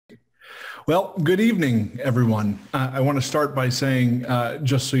Well, good evening, everyone. I want to start by saying,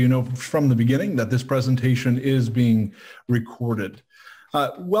 just so you know from the beginning, that this presentation is being recorded.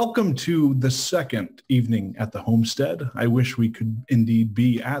 Welcome to the second evening at the Homestead. I wish we could indeed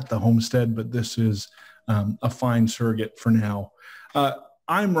be at the Homestead, but this is a fine surrogate for now.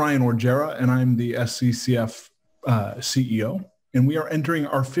 I'm Ryan Orgera, and I'm the SCCF CEO. And we are entering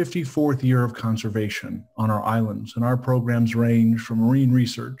our 54th year of conservation on our islands, and our programs range from marine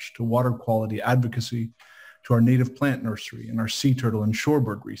research to water quality advocacy to our native plant nursery and our sea turtle and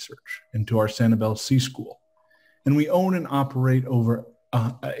shorebird research and to our Sanibel Sea School. And we own and operate over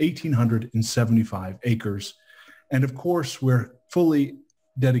 1,875 acres. And of course, we're fully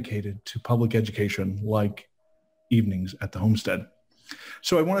dedicated to public education like evenings at the Homestead.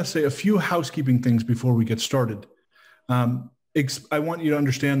 So I want to say a few housekeeping things before we get started. I want you to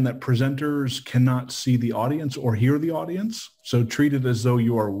understand that presenters cannot see the audience or hear the audience, so treat it as though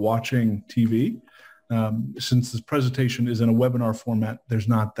you are watching TV. Since this presentation is in a webinar format, there's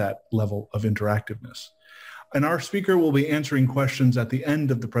not that level of interactiveness. And our speaker will be answering questions at the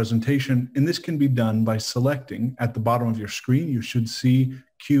end of the presentation, and this can be done by selecting at the bottom of your screen. You should see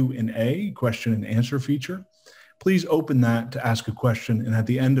Q&A, question and answer feature. Please open that to ask a question, and at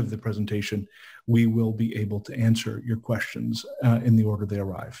the end of the presentation, we will be able to answer your questions in the order they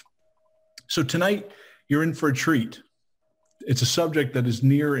arrive. So tonight, you're in for a treat. It's a subject that is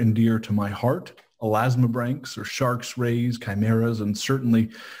near and dear to my heart: elasmobranchs, or sharks, rays, chimeras, and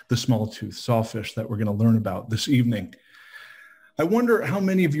certainly the smalltooth sawfish that we're going to learn about this evening. I wonder how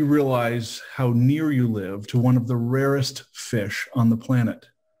many of you realize how near you live to one of the rarest fish on the planet.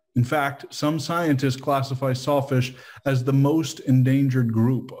 In fact, some scientists classify sawfish as the most endangered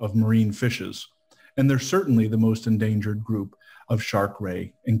group of marine fishes. And they're certainly the most endangered group of shark,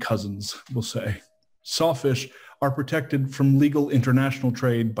 ray, and cousins, we'll say. Sawfish are protected from legal international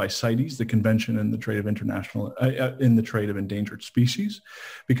trade by CITES, the Convention in the Trade of Endangered Species,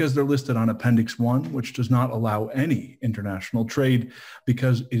 because they're listed on Appendix 1, which does not allow any international trade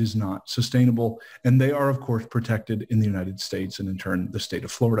because it is not sustainable. And they are, of course, protected in the United States and in turn, the state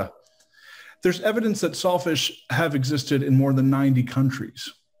of Florida. There's evidence that sawfish have existed in more than 90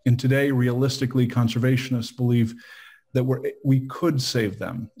 countries. And today, realistically, conservationists believe that we could save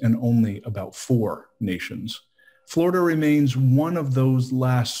them in only about 4 nations. Florida remains one of those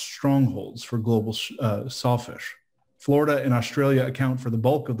last strongholds for global sawfish. Florida and Australia account for the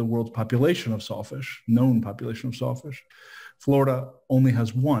bulk of the world's population of sawfish, known population of sawfish. Florida only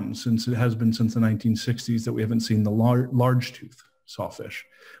has one, since it has been since the 1960s that we haven't seen the large tooth sawfish.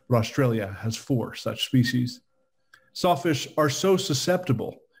 But Australia has 4 such species. Sawfish are so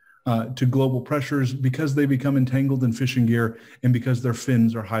susceptible to global pressures because they become entangled in fishing gear and because their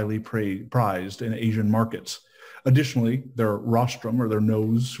fins are highly prized in Asian markets. Additionally, their rostrum, or their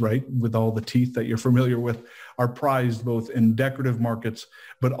nose, right, with all the teeth that you're familiar with, are prized both in decorative markets,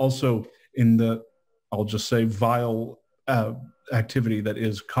 but also in the, I'll just say, vile activity that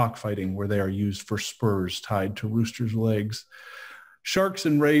is cockfighting, where they are used for spurs tied to roosters' legs. Sharks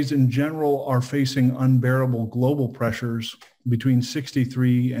and rays in general are facing unbearable global pressures. Between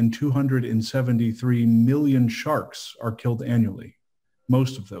 63 and 273 million sharks are killed annually,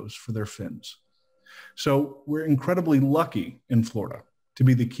 most of those for their fins. So we're incredibly lucky in Florida to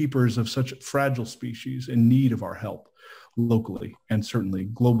be the keepers of such fragile species in need of our help locally and certainly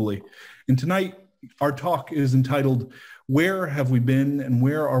globally. And tonight, our talk is entitled, "Where Have We Been and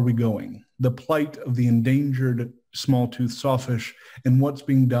Where Are We Going? The Plight of the Endangered Smalltooth Sawfish and What's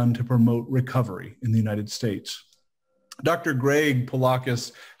Being Done to Promote Recovery in the United States." Dr. Gregg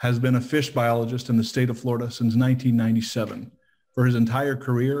Poulakis has been a fish biologist in the state of Florida since 1997. For his entire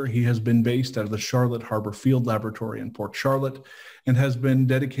career, he has been based out of the Charlotte Harbor Field Laboratory in Port Charlotte and has been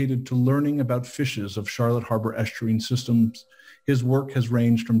dedicated to learning about fishes of Charlotte Harbor estuarine systems. His work has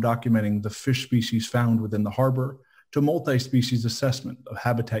ranged from documenting the fish species found within the harbor to multi-species assessment of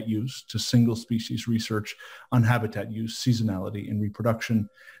habitat use to single species research on habitat use, seasonality, and reproduction.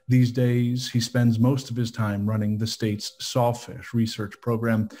 These days, he spends most of his time running the state's sawfish research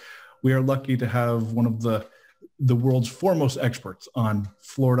program. We are lucky to have one of the world's foremost experts on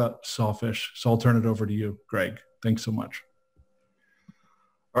Florida sawfish. So I'll turn it over to you, Gregg. Thanks so much.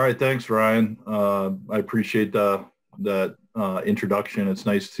 All right, thanks, Ryan. I appreciate that introduction. It's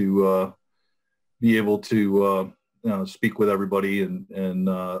nice to be able to speak with everybody and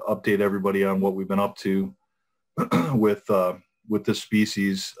update everybody on what we've been up to with this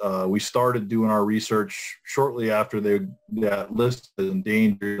species. We started doing our research shortly after they got listed as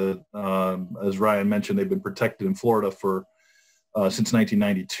endangered. As Ryan mentioned, they've been protected in Florida for since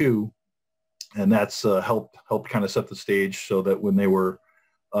 1992, and that's helped kind of set the stage so that when they were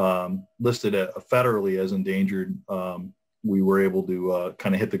listed federally as endangered, we were able to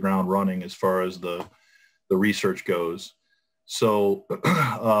kind of hit the ground running as far as the research goes. So,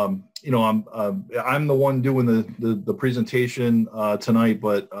 I'm the one doing the presentation tonight,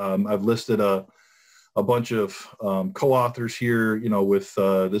 but I've listed a bunch of co-authors here. With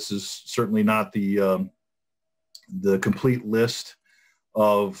this is certainly not the complete list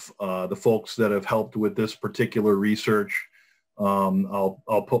of the folks that have helped with this particular research.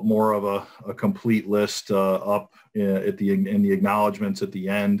 I'll put more of a complete list up in the acknowledgments at the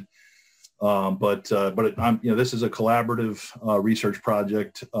end. But this is a collaborative research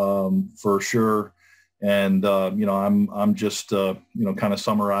project for sure, and I'm just kind of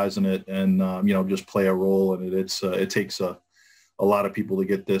summarizing it and just play a role in it. It takes a lot of people to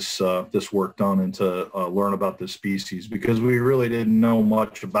get this work done and to learn about this species, because we really didn't know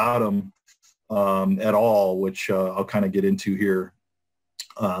much about them at all, which I'll kind of get into here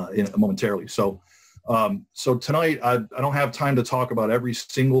momentarily. So tonight, I don't have time to talk about every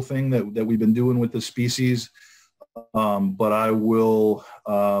single thing that we've been doing with the species, but I will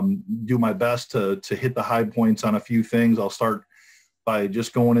do my best to hit the high points on a few things. I'll start by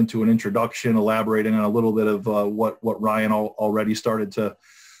just going into an introduction, elaborating on a little bit of what Ryan already started to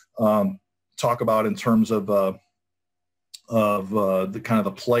talk about in terms of the kind of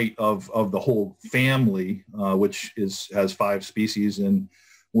the plight of the whole family, which has 5 species, and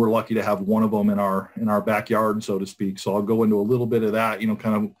we're lucky to have one of them in our backyard, so to speak. So I'll go into a little bit of that,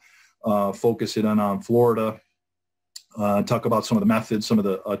 kind of focus it on Florida, talk about some of the methods, some of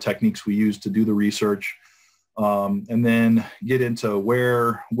the techniques we use to do the research, and then get into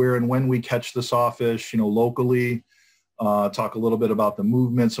where and when we catch the sawfish, locally, talk a little bit about the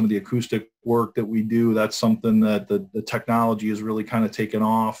movement, some of the acoustic work that we do. That's something that the technology has really kind of taken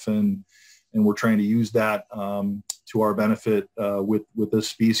off, and we're trying to use that to our benefit with this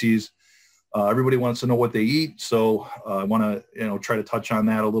species. Everybody wants to know what they eat, so I want to try to touch on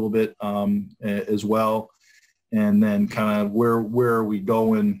that a little bit as well, and then kind of where are we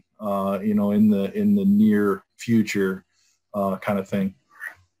going in the near future kind of thing.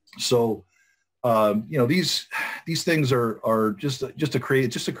 So these things are just a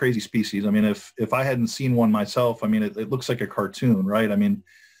crazy species. I mean, if I hadn't seen one myself, I mean, it looks like a cartoon, right? I mean,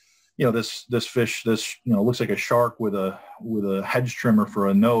 this fish, looks like a shark with a hedge trimmer for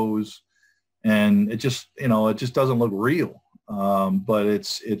a nose, and it just doesn't look real. But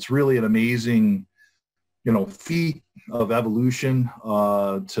it's really an amazing, feat of evolution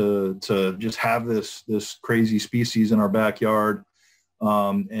to just have this crazy species in our backyard,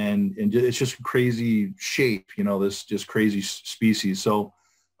 and it's just crazy shape, this just crazy species. So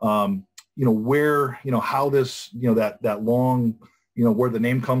where how this that long, where the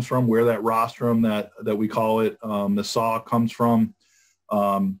name comes from, where that rostrum that we call it, the saw comes from.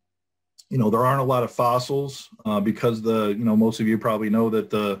 There aren't a lot of fossils because most of you probably know that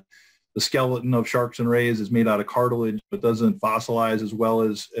the skeleton of sharks and rays is made out of cartilage, but doesn't fossilize as well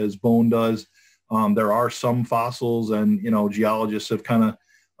as bone does. There are some fossils, and geologists have kind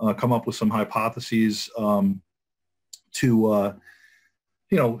of come up with some hypotheses to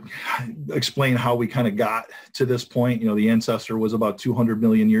explain how we kind of got to this point. The ancestor was about 200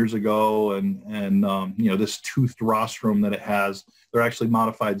 million years ago, and this toothed rostrum that it has, they're actually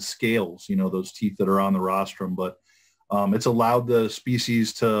modified scales, those teeth that are on the rostrum, but it's allowed the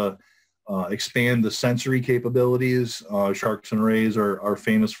species to expand the sensory capabilities. Sharks and rays are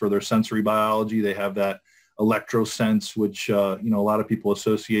famous for their sensory biology. They have that electrosense, which a lot of people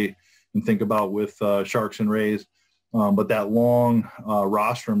associate and think about with sharks and rays. But that long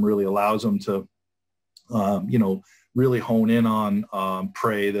rostrum really allows them to, really hone in on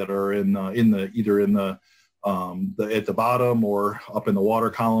prey that are either at the bottom or up in the water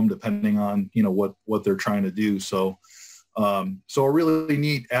column, depending on what they're trying to do. So a really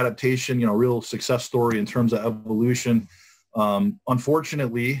neat adaptation, real success story in terms of evolution.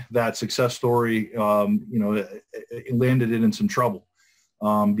 Unfortunately, that success story, it landed it in some trouble.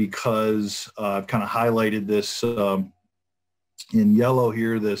 Because I've kind of highlighted this in yellow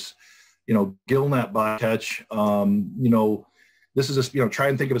here, this, gillnet bycatch. This is try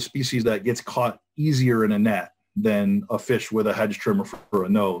and think of a species that gets caught easier in a net than a fish with a hedge trimmer for a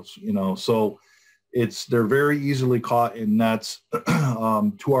nose, so they're very easily caught in nets.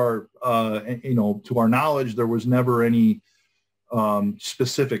 To our knowledge, there was never any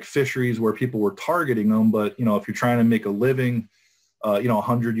specific fisheries where people were targeting them, but if you're trying to make a living,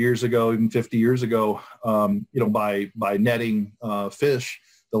 100 years ago, even 50 years ago, by netting fish,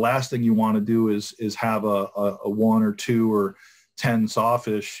 the last thing you want to do is have a 1 or 2 or 10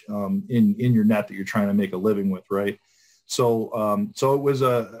 sawfish in your net that you're trying to make a living with, right? So it was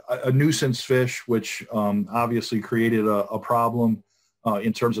a nuisance fish, which obviously created a problem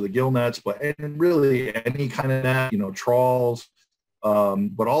in terms of the gill nets, but and really any kind of net, trawls,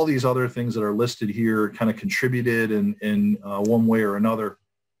 but all these other things that are listed here kind of contributed in one way or another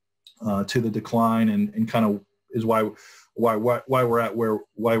to the decline, and kind of is why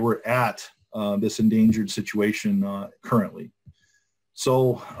we're at this endangered situation currently.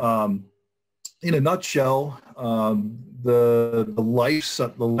 So in a nutshell, the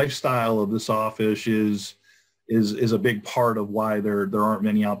lifestyle of the sawfish is a big part of why there aren't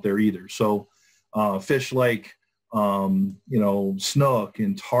many out there either. So fish like snook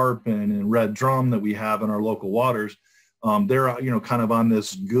and tarpon and red drum that we have in our local waters, they're kind of on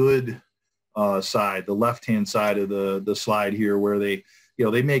this good side, the left-hand side of the slide here, where they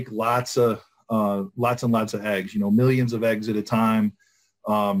make lots and lots of eggs, millions of eggs at a time,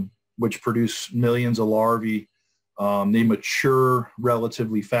 which produce millions of larvae. They mature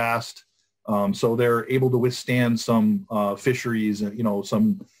relatively fast, so they're able to withstand some fisheries,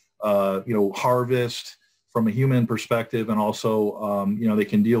 some harvest from a human perspective, and also they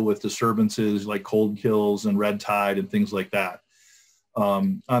can deal with disturbances like cold kills and red tide and things like that.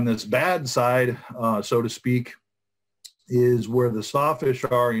 On this bad side, so to speak, is where the sawfish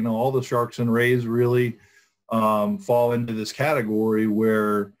are. All the sharks and rays really fall into this category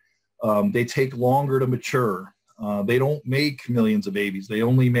where they take longer to mature. They don't make millions of babies. They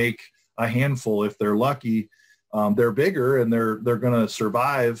only make a handful if they're lucky. They're bigger and they're going to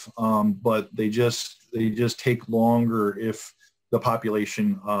survive, but they just take longer if the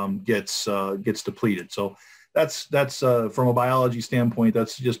population gets depleted. So that's from a biology standpoint,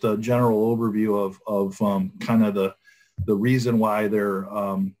 that's just a general overview of kind of the reason why they're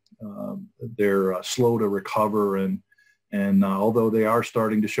slow to recover, and although they are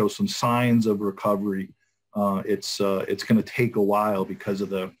starting to show some signs of recovery, it's going to take a while because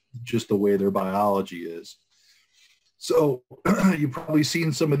of just the way their biology is. So you've probably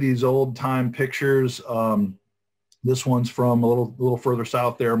seen some of these old time pictures. This one's from a little further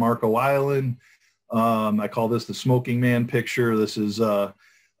south there, Marco Island. I call this the smoking man picture. This is a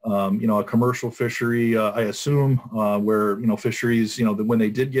commercial fishery, I assume, where fisheries, when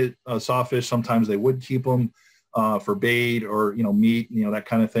they did get sawfish, sometimes they would keep them for bait or meat, that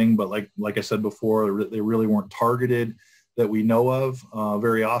kind of thing. But like I said before, they really weren't targeted that we know of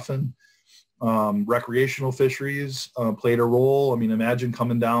very often. Recreational fisheries played a role. I mean, imagine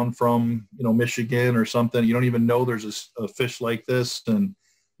coming down from Michigan or something. You don't even know there's a fish like this, and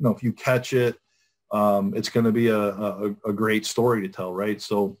if you catch it, it's going to be a great story to tell, right?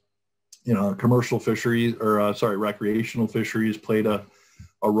 So, commercial fisheries, or recreational fisheries played a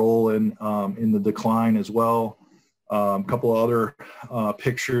role in the decline as well. A couple of other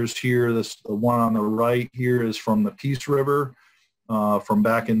pictures here. The one on the right here is from the Peace River from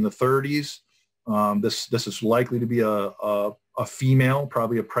back in the 30s. This is likely to be a female,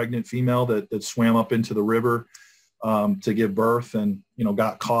 probably a pregnant female that swam up into the river to give birth and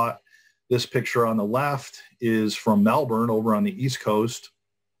got caught. This picture on the left is from Melbourne over on the East Coast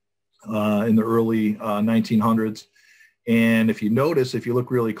in the early 1900s. And if you notice, if you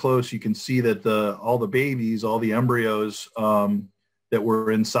look really close, you can see that all the babies, all the embryos that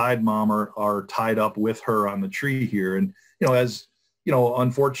were inside mom are tied up with her on the tree here. And, as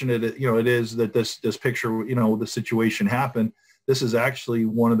unfortunate, it is that this picture, the situation happened. This is actually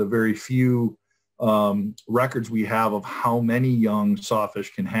one of the very few records we have of how many young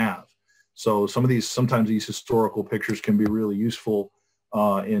sawfish can have. So sometimes these historical pictures can be really useful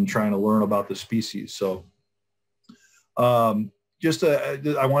in trying to learn about the species. So I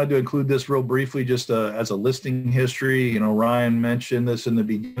wanted to include this real briefly, just as a listing history. Ryan mentioned this in the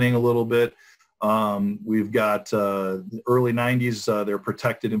beginning a little bit. We've got the early 90s, they're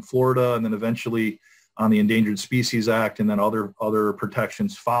protected in Florida, and then eventually on the Endangered Species Act, and then other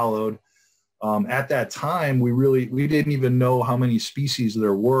protections followed. At that time, we didn't even know how many species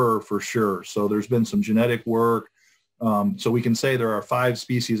there were for sure. So there's been some genetic work. So we can say there are 5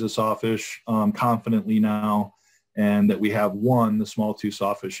 species of sawfish confidently now, and that we have one, the smalltooth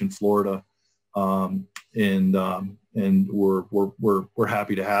sawfish in Florida, and we're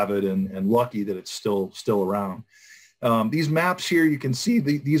happy to have it, and lucky that it's still around. These maps here, you can see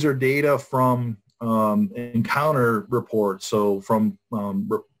these are data from encounter reports. So from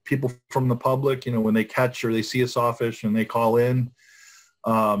people from the public, when they catch or they see a sawfish and they call in,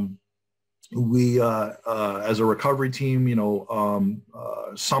 we as a recovery team,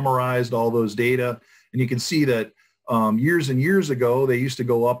 summarized all those data, and you can see that years and years ago, they used to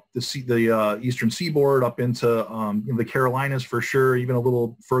go up the eastern seaboard up into the Carolinas for sure, even a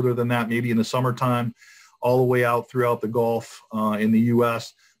little further than that, maybe in the summertime. all the way out throughout the Gulf in the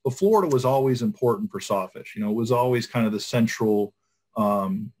U.S. But Florida was always important for sawfish. You know, it was always kind of the central,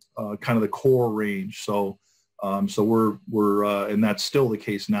 kind of the core range. So, and that's still the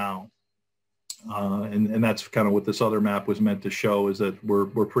case now. And that's kind of what this other map was meant to show, is that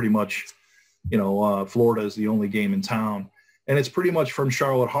we're pretty much, you know, Florida is the only game in town. And it's pretty much from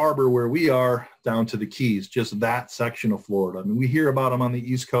Charlotte Harbor, where we are, down to the Keys, just that section of Florida. I mean, we hear about them on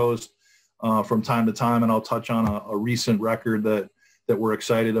the East Coast from time to time, and I'll touch on a recent record that we're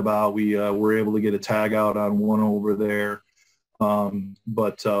excited about. We were able to get a tag out on one over there.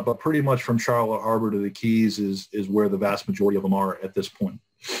 But pretty much from Charlotte Harbor to the Keys is where the vast majority of them are at this point.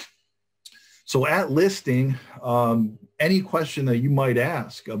 So at listing, any question that you might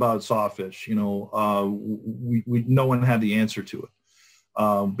ask about sawfish, you know, no one had the answer to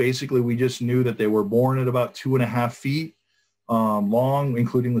it. Basically, we just knew that they were born at about 2.5 feet long,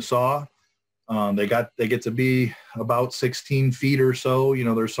 including the saw. They get to be about 16 feet or so. You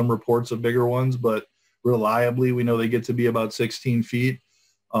know, there's some reports of bigger ones, but reliably, we know they get to be about 16 feet.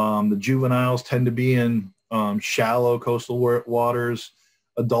 The juveniles tend to be in shallow coastal waters.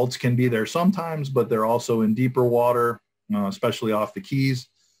 Adults can be there sometimes, but they're also in deeper water, especially off the Keys.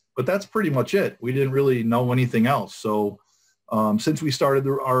 But that's pretty much it. We didn't really know anything else. So since we started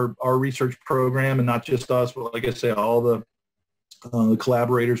our research program, and not just us, but like I say, all the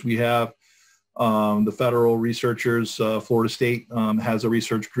collaborators we have, the federal researchers, Florida State has a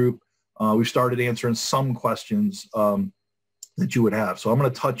research group. We started answering some questions that you would have. So I'm going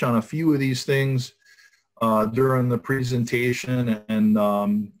to touch on a few of these things during the presentation, and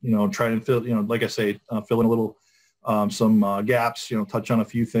you know, try and fill, you know, like I say, fill in a little some gaps, you know, touch on a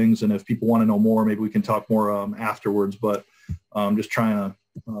few things, and if people want to know more, maybe we can talk more afterwards. But I'm just trying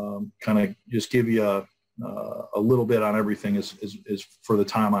to kind of just give you a little bit on everything is for the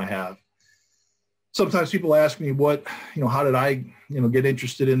time I have. Sometimes people ask me how did I, you know, get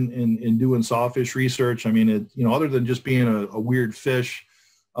interested in doing sawfish research? I mean, you know, other than just being a weird fish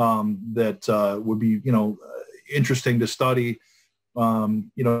that would be, you know, interesting to study.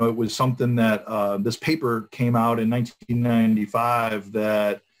 You know, it was something that this paper came out in 1995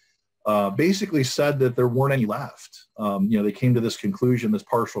 that basically said that there weren't any left. You know, they came to this conclusion, this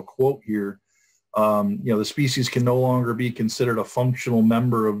partial quote here. You know, the species can no longer be considered a functional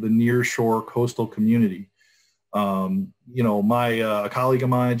member of the nearshore coastal community. You know, a colleague of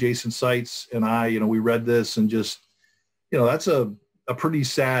mine, Jason Seitz, and I, you know, we read this and just, you know, that's a pretty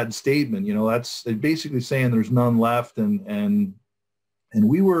sad statement. You know, that's basically saying there's none left. And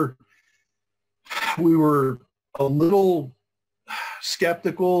we were a little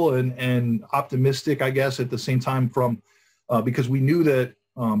skeptical and optimistic, I guess, at the same time, because we knew that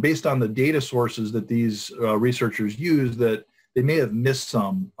based on the data sources that these researchers used, that they may have missed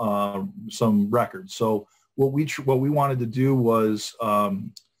some records. So what we wanted to do was,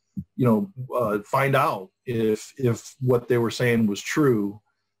 you know, find out if what they were saying was true.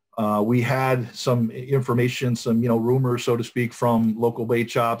 We had some information, some, you know, rumors, so to speak, from local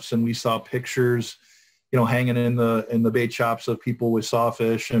bait shops, and we saw pictures, you know, hanging in the bait shops of people with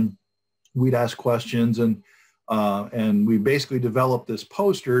sawfish, and we'd ask questions, and we basically developed this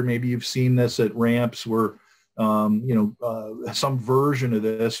poster. Maybe you've seen this at ramps, where you know, some version of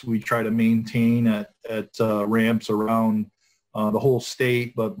this we try to maintain at ramps around the whole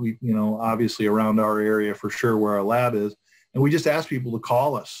state, but we, you know, obviously around our area for sure, where our lab is. And we just ask people to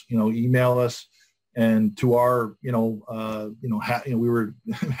call us, you know, email us, and to our, you know, we were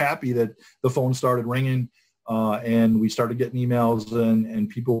happy that the phone started ringing, and we started getting emails, and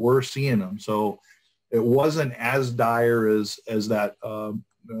people were seeing them. So it wasn't as dire as that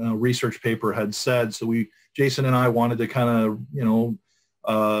research paper had said. So Jason and I wanted to kind of, you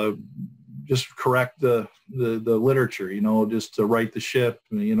know, just correct the literature, you know, just to right the ship,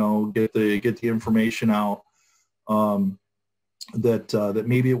 you know, get the information out, that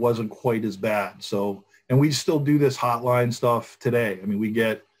maybe it wasn't quite as bad. So, and we still do this hotline stuff today. I mean, we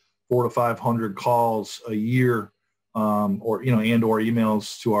get 400 to 500 calls a year, or, you know, and or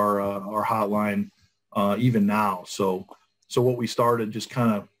emails to our hotline, even now. So what we started just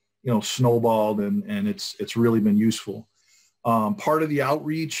kind of, you know, snowballed, and it's really been useful. Part of the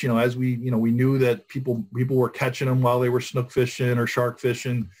outreach, you know, as we knew that people were catching them while they were snook fishing or shark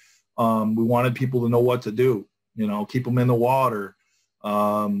fishing. We wanted people to know what to do, you know, keep them in the water,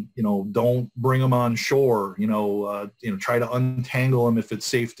 you know, don't bring them on shore, you know, try to untangle them if it's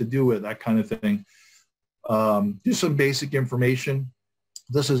safe to do it, that kind of thing. Just some basic information.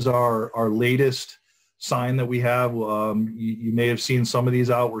 This is our latest sign that we have. You may have seen some of these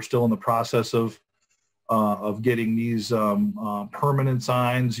out. We're still in the process of getting these permanent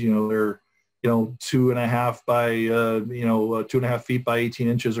signs. You know, 2.5 by 2.5 feet by 18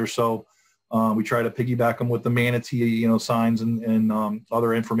 inches or so. We try to piggyback them with the manatee, signs and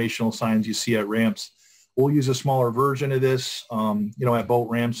other informational signs you see at ramps. We'll use a smaller version of this, at boat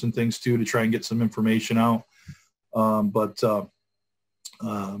ramps and things too, to try and get some information out. But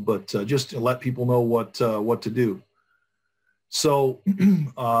just to let people know what to do. So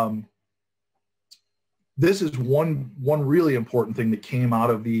this is one really important thing that came out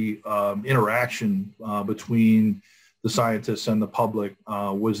of the interaction between the scientists and the public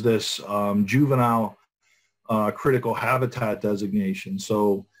was this juvenile critical habitat designation.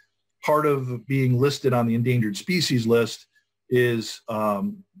 So part of being listed on the endangered species list is,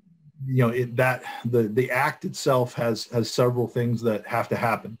 the act itself has several things that have to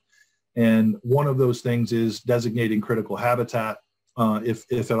happen. And one of those things is designating critical habitat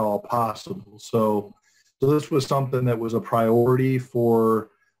if at all possible. So this was something that was a priority for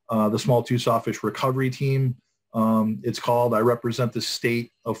the Smalltooth Sawfish recovery team. It's called. I represent the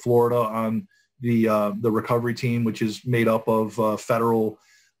state of Florida on the recovery team, which is made up of federal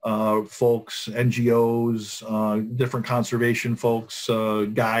folks, NGOs, different conservation folks.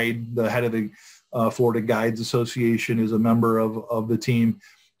 The head of the Florida Guides Association is a member of the team.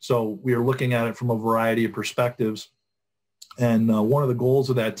 So we are looking at it from a variety of perspectives. And one of the goals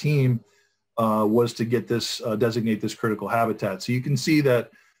of that team was to get this, designate this critical habitat. So you can see that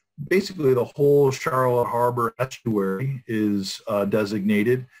basically the whole Charlotte Harbor estuary is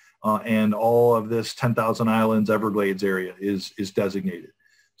designated, and all of this 10,000 Islands Everglades area is designated.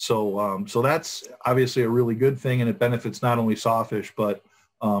 So that's obviously a really good thing, and it benefits not only sawfish, but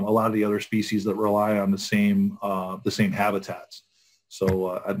a lot of the other species that rely on the same habitats.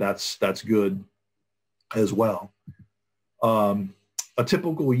 So that's good as well. A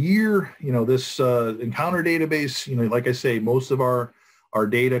typical year, this encounter database, like I say, most of our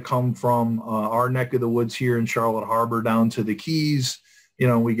data come from our neck of the woods here in Charlotte Harbor down to the Keys.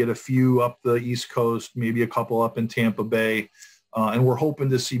 We get a few up the East Coast, maybe a couple up in Tampa Bay, and we're hoping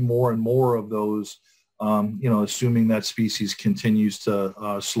to see more and more of those, assuming that species continues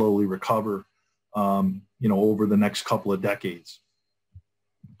to slowly recover, over the next couple of decades.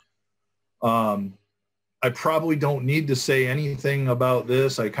 I probably don't need to say anything about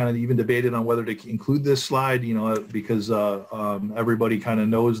this. I kind of even debated on whether to include this slide, because everybody kind of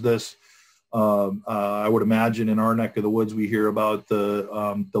knows this. I would imagine in our neck of the woods, we hear about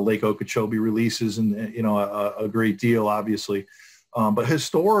the Lake Okeechobee releases and, a great deal, obviously. But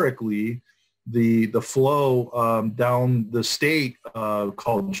historically, the flow down the state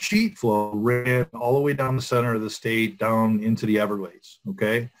called sheet flow ran all the way down the center of the state down into the Everglades,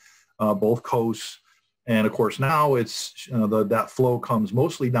 okay? Both coasts. And of course, now it's that flow comes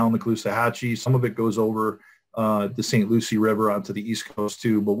mostly down the Caloosahatchee. Some of it goes over the St. Lucie River onto the East Coast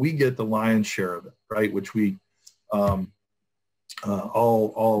too, but we get the lion's share of it, right? Which we all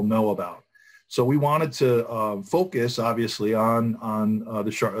know about. So we wanted to focus, obviously, on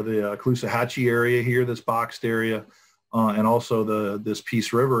the Caloosahatchee area here, this boxed area, and also this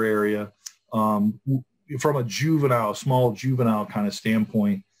Peace River area, from a small juvenile kind of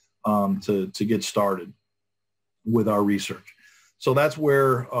standpoint. To get started with our research. So that's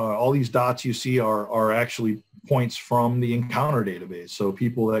where all these dots you see are actually points from the encounter database. So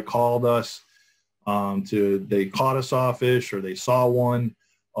people that called us, they caught a sawfish or they saw one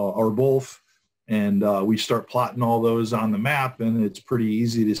or both, and we start plotting all those on the map, and it's pretty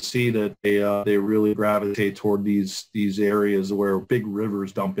easy to see that they really gravitate toward these areas where big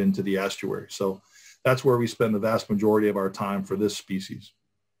rivers dump into the estuary. So that's where we spend the vast majority of our time for this species.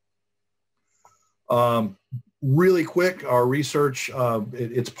 Really quick, our research,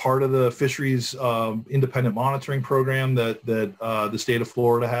 it's part of the fisheries independent monitoring program that the state of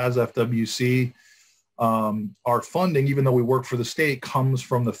Florida has, FWC. Our funding, even though we work for the state, comes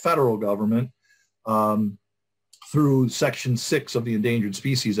from the federal government through Section 6 of the Endangered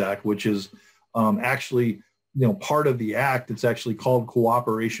Species Act, which is actually, part of the act. It's actually called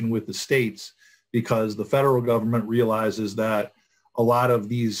cooperation with the states, because the federal government realizes that a lot of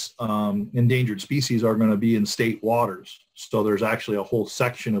these endangered species are going to be in state waters. So there's actually a whole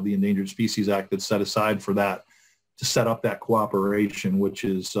section of the Endangered Species Act that's set aside for that, to set up that cooperation, which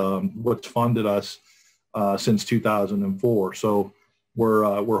is what's funded us since 2004. So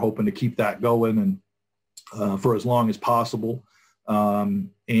we're hoping to keep that going and for as long as possible. Like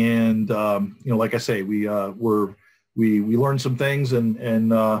I say, we learned some things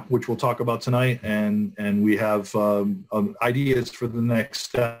and which we'll talk about tonight, and we have ideas for the next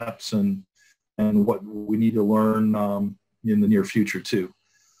steps and what we need to learn in the near future too.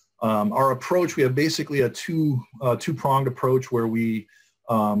 Our approach, we have basically a two-pronged approach where we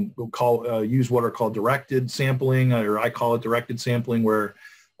we'll use what are called directed sampling, or I call it directed sampling, where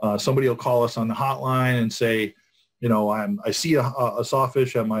somebody will call us on the hotline and say, you know, I see a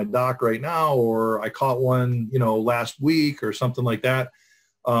sawfish at my dock right now, or I caught one, you know, last week or something like that.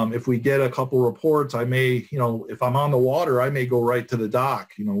 If we get a couple reports, I may, you know, if I'm on the water, I may go right to the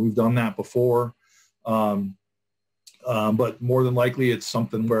dock. You know, we've done that before. But more than likely, it's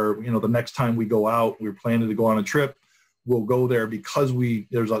something where, you know, the next time we go out, we're planning to go on a trip, we'll go there because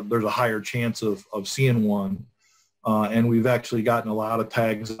there's a higher chance of seeing one. And we've actually gotten a lot of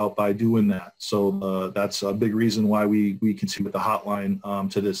tags out by doing that. So that's a big reason why we continue with the hotline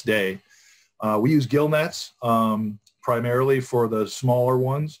to this day. We use gill nets primarily for the smaller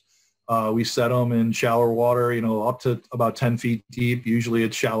ones. We set them in shallower water, you know, up to about 10 feet deep. Usually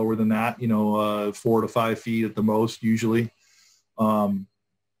it's shallower than that, you know, 4 to 5 feet at the most usually.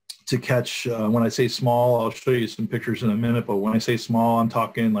 To catch, when I say small, I'll show you some pictures in a minute, but when I say small, I'm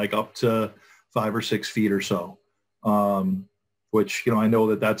talking like up to 5 or 6 feet or so. Which, you know, I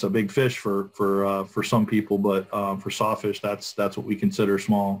know that's a big fish for some people, but for sawfish, that's what we consider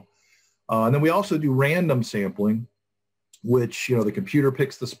small. And then we also do random sampling, which, you know, the computer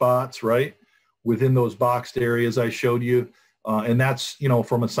picks the spots, right, within those boxed areas I showed you. And that's, you know,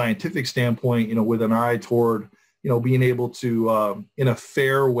 from a scientific standpoint, you know, with an eye toward, you know, being able to, in a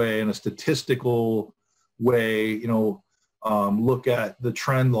fair way, in a statistical way, you know, look at the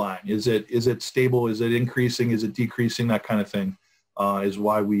trend line. Is it stable? Is it increasing? Is it decreasing? That kind of thing is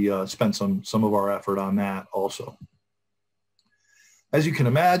why we spend some of our effort on that also. As you can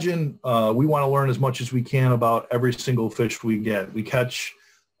imagine, we want to learn as much as we can about every single fish we get. We catch,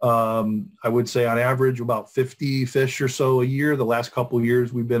 I would say on average, about 50 fish or so a year. The last couple of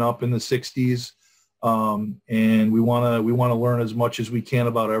years, we've been up in the 60s. And we want to learn as much as we can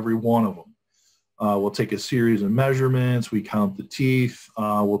about every one of them. We'll take a series of measurements. We count the teeth.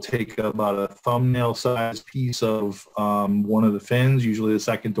 We'll take about a thumbnail size piece of one of the fins, usually the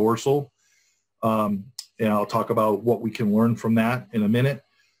second dorsal. And I'll talk about what we can learn from that in a minute.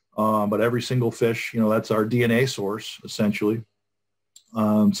 But every single fish, you know, that's our DNA source, essentially.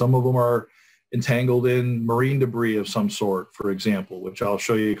 Some of them are entangled in marine debris of some sort, for example, which I'll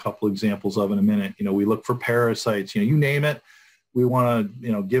show you a couple examples of in a minute. You know, we look for parasites, you know, you name it. We want to,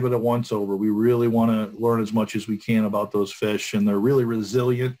 you know, give it a once over. We really want to learn as much as we can about those fish, and they're really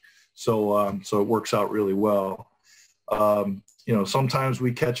resilient. So, so it works out really well. You know, sometimes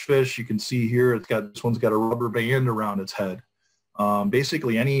we catch fish. You can see here, this one's got a rubber band around its head.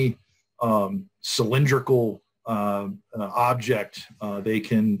 Basically, any cylindrical object they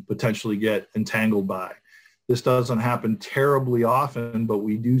can potentially get entangled by. This doesn't happen terribly often, but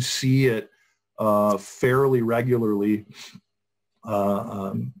we do see it fairly regularly.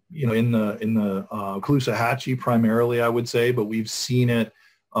 You know, in the Caloosahatchee primarily, I would say, but we've seen it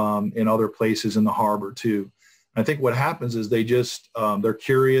in other places in the harbor too. I think what happens is they just they're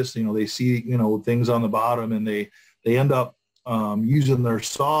curious. You know, they see, you know, things on the bottom, and they end up using their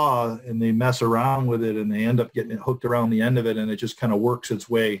saw, and they mess around with it, and they end up getting it hooked around the end of it, and it just kind of works its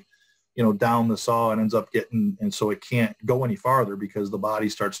way, you know, down the saw and ends up getting, and so it can't go any farther because the body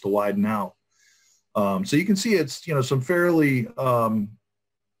starts to widen out. So you can see it's, you know, some fairly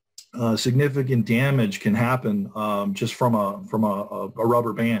significant damage can happen just from a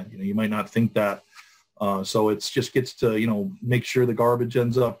rubber band. You know, you might not think that. So it's just gets to, you know, make sure the garbage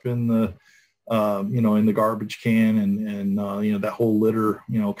ends up in the, you know, in the garbage can, and you know, that whole litter,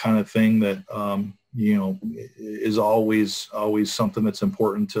 you know, kind of thing that, you know, is always something that's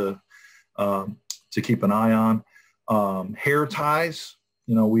important to keep an eye on. Hair ties.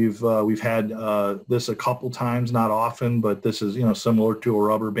 You know, we've had this a couple times, not often, but this is, you know, similar to a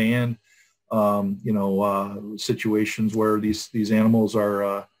rubber band. You know, situations where these animals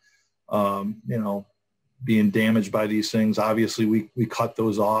are, you know, being damaged by these things. Obviously, we cut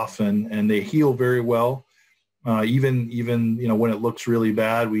those off, and they heal very well. Even you know, when it looks really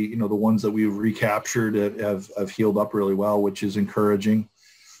bad, you know, the ones that we've recaptured have healed up really well, which is encouraging.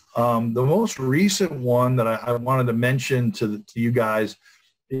 The most recent one that I wanted to mention to you guys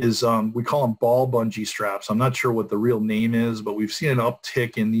is we call them ball bungee straps. I'm not sure what the real name is, but we've seen an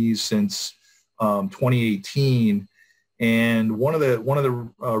uptick in these since 2018. And one of the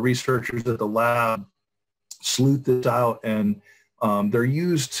researchers at the lab sleuthed this out, and they're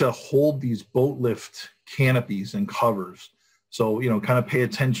used to hold these boat lift canopies and covers. So, you know, kind of pay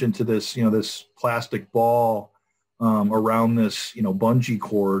attention to this, you know, this plastic ball around this, you know, bungee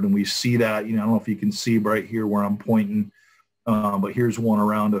cord. And we see that, you know, I don't know if you can see right here where I'm pointing, but here's one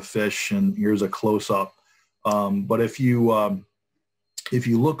around a fish, and here's a close up. But if you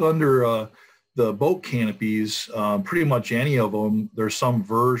look under the boat canopies, pretty much any of them, there's some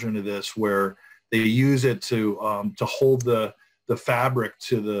version of this where they use it to hold the fabric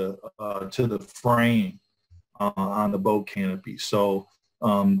to the frame on the boat canopy. So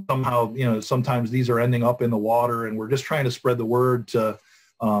somehow, sometimes these are ending up in the water, and we're just trying to spread the word to,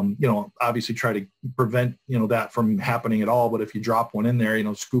 obviously try to prevent, that from happening at all. But if you drop one in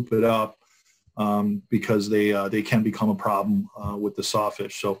there, scoop it up, because they can become a problem with the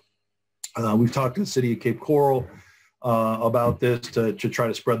sawfish. So we've talked to the city of Cape Coral about this to try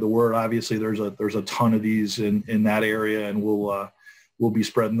to spread the word. Obviously, there's a ton of these in that area, and we'll be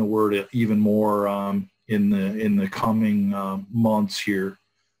spreading the word even more in the coming months here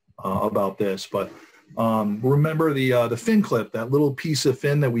about this. But remember the fin clip, that little piece of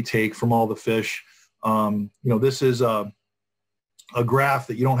fin that we take from all the fish. This is a graph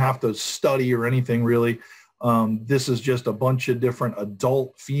that you don't have to study or anything really. This is just a bunch of different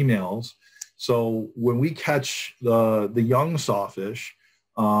adult females. So when we catch the young sawfish,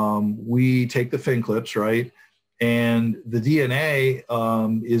 we take the fin clips, right? And the DNA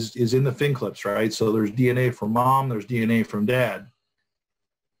is in the fin clips, right? So there's DNA from mom, there's DNA from dad.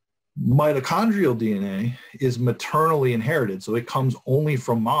 Mitochondrial DNA is maternally inherited, so it comes only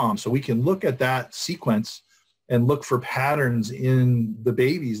from mom. So we can look at that sequence and look for patterns in the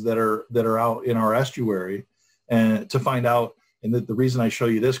babies that are out in our estuary, and to find out. And the reason I show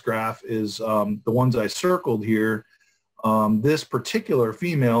you this graph is the ones I circled here. This particular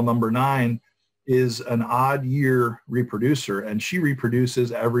female, number 9, is an odd year reproducer, and she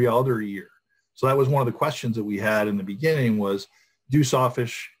reproduces every other year. So that was one of the questions that we had in the beginning was, do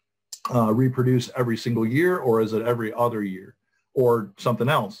sawfish reproduce every single year, or is it every other year, or something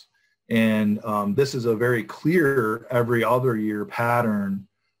else? And this is a very clear every other year pattern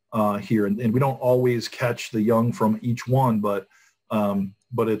here, and we don't always catch the young from each one, but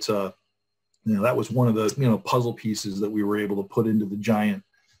it's that was one of the puzzle pieces that we were able to put into the giant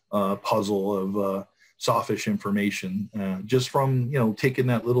puzzle of sawfish information, just from taking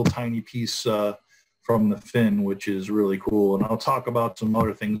that little tiny piece from the fin, which is really cool. And I'll talk about some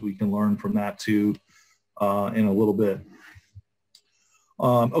other things we can learn from that too in a little bit.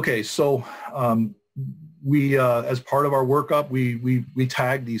 Okay, so we as part of our workup, we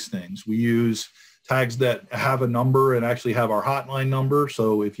tag these things. We use tags that have a number and actually have our hotline number.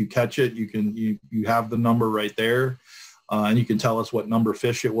 So if you catch it, you have the number right there, and you can tell us what number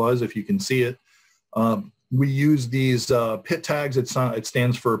fish it was if you can see it. We use these PIT tags. It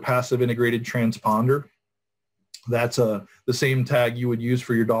stands for Passive Integrated Transponder. That's the same tag you would use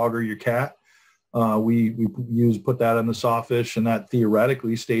for your dog or your cat. We put that on the sawfish, and that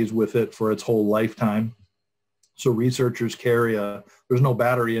theoretically stays with it for its whole lifetime. So researchers carry there's no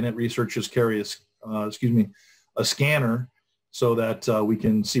battery in it. Researchers carry a scanner so that we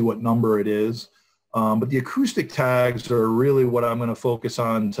can see what number it is. But the acoustic tags are really what I'm going to focus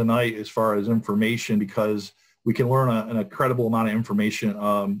on tonight as far as information, because we can learn an incredible amount of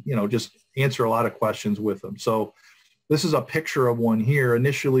information, just answer a lot of questions with them. So this is a picture of one here.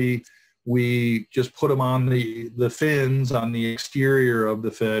 Initially, we just put them on the fins on the exterior of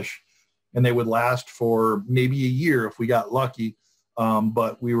the fish, and they would last for maybe a year if we got lucky.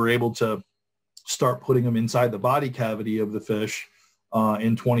 But we were able to start putting them inside the body cavity of the fish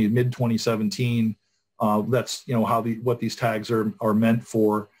in mid-2017. That's what these tags are meant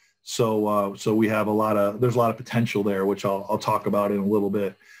for. So we have there's a lot of potential there, which I'll talk about in a little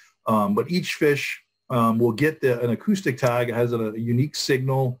bit. But each fish will get an acoustic tag. It has a unique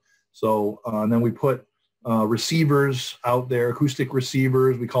signal. So and then we put receivers out there, acoustic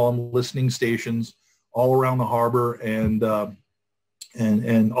receivers. We call them listening stations, all around the harbor, and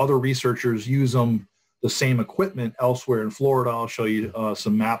other researchers use the same equipment elsewhere in Florida. I'll show you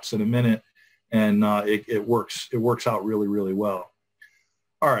some maps in a minute, and it works out really, really well.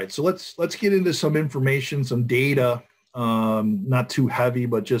 All right, so let's get into some information, some data, not too heavy,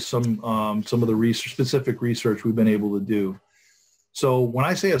 but just some of the specific research we've been able to do. So when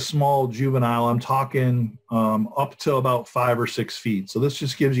I say a small juvenile, I'm talking up to about 5 or 6 feet. So this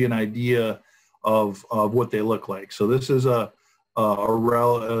just gives you an idea of what they look like. So this is a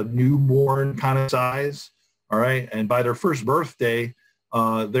newborn kind of size, all right? And by their first birthday,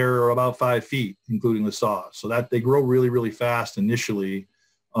 they're about 5 feet, including the saw. So that they grow really, really fast initially,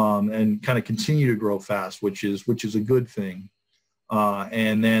 and kind of continue to grow fast, which is a good thing.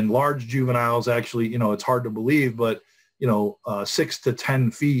 And then large juveniles, actually, it's hard to believe, but 6 to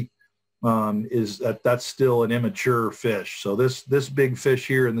 10 feet that's still an immature fish. So this big fish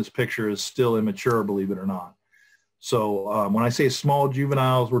here in this picture is still immature, believe it or not. So when I say small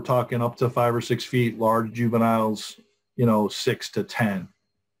juveniles, we're talking up to 5 or 6 feet. Large juveniles, 6 to 10.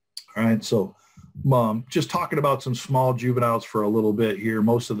 All right. So just talking about some small juveniles for a little bit here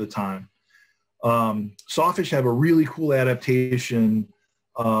most of the time. Sawfish have a really cool adaptation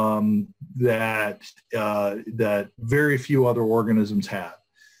that very few other organisms have.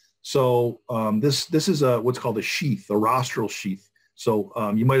 So this is what's called a sheath, a rostral sheath. So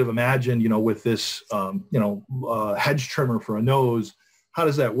you might have imagined, with this, hedge trimmer for a nose, how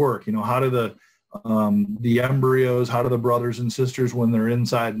does that work? How do the embryos, how do the brothers and sisters when they're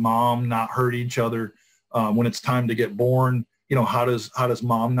inside mom not hurt each other? When it's time to get born, how does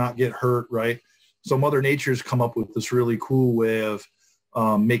mom not get hurt, right? So Mother Nature's come up with this really cool way of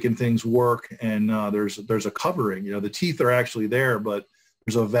making things work, and there's a covering. The teeth are actually there, but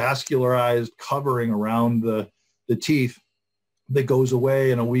there's a vascularized covering around the teeth that goes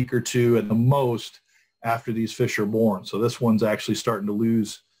away in a week or two at the most after these fish are born. So this one's actually starting to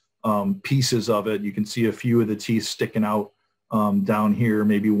lose pieces of it. You can see a few of the teeth sticking out down here,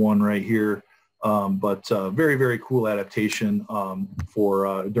 maybe one right here. But very, very cool adaptation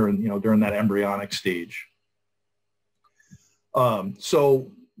for during that embryonic stage.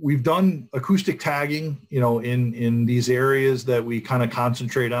 So we've done acoustic tagging, in these areas that we kind of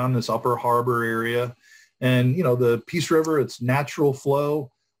concentrate on, this upper harbor area. And, the Peace River, it's natural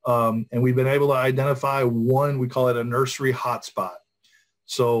flow. And we've been able to identify one, we call it a nursery hotspot.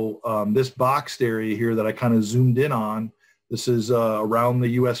 So this boxed area here that I kind of zoomed in on, this is around the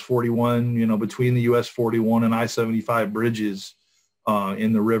US 41, between the US 41 and I-75 bridges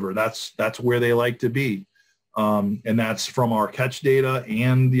in the river. That's where they like to be. And that's from our catch data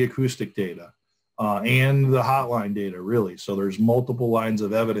and the acoustic data and the hotline data, really. So there's multiple lines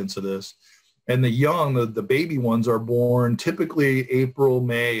of evidence of this. And the young, the baby ones are born typically April,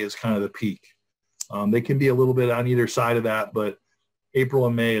 May is kind of the peak. They can be a little bit on either side of that, but April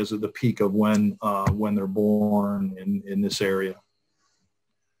and May is at the peak of when they're born in this area.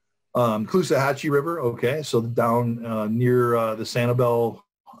 Caloosahatchee River, okay, so down near the Sanibel,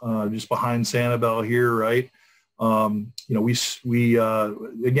 just behind Sanibel here, right? We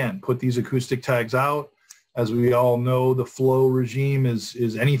again put these acoustic tags out. As we all know, the flow regime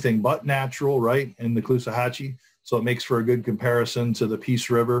is anything but natural, right, in the Caloosahatchee. So it makes for a good comparison to the Peace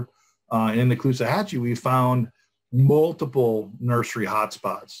River. In the Caloosahatchee, we found multiple nursery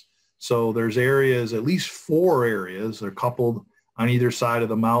hotspots. So there's areas, at least 4 areas, they're coupled on either side of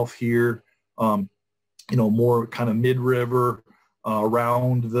the mouth here, more kind of mid-river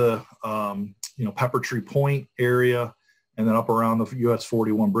around the, Pepper Tree Point area, and then up around the US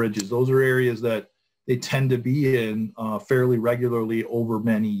 41 bridges. Those are areas that they tend to be in fairly regularly over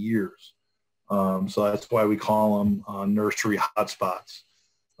many years. So that's why we call them nursery hotspots.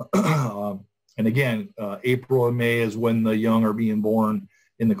 And again, April and May is when the young are being born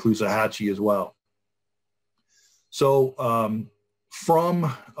in the Caloosahatchee as well. So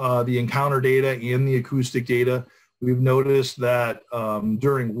from the encounter data and the acoustic data, we've noticed that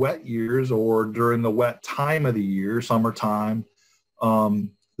during wet years or during the wet time of the year, summertime,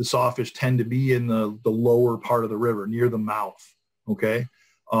 the sawfish tend to be in the lower part of the river near the mouth, okay?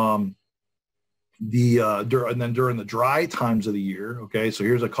 And then during the dry times of the year, okay, so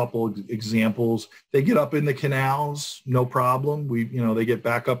here's a couple examples. They get up in the canals, no problem. They get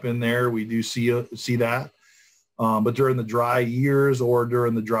back up in there. We do see that. But during the dry years or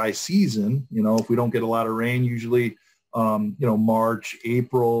during the dry season, if we don't get a lot of rain, usually, March,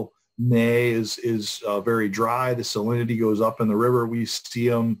 April, May is very dry. The salinity goes up in the river. We see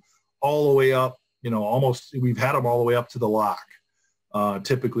them all the way up, we've had them all the way up to the lock.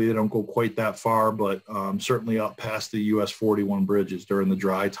 Typically, they don't go quite that far, but certainly up past the US 41 bridges during the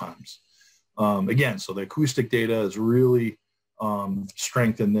dry times. Again, so the acoustic data has really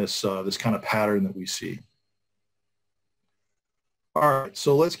strengthened this kind of pattern that we see. All right,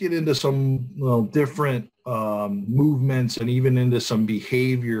 so let's get into some different movements and even into some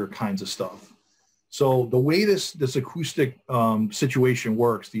behavior kinds of stuff. So the way this acoustic situation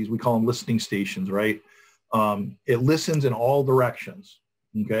works, we call them listening stations, right? It listens in all directions,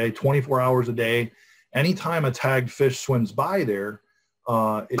 okay, 24 hours a day. Anytime a tagged fish swims by there,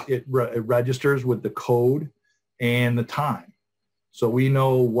 it registers with the code and the time. So we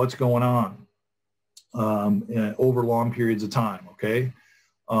know what's going on over long periods of time, okay?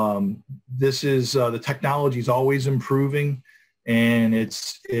 This is, the technology is always improving, and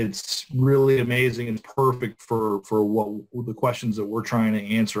it's really amazing. It's perfect for what the questions that we're trying to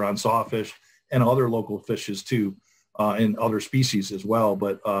answer on sawfish and other local fishes too, and other species as well,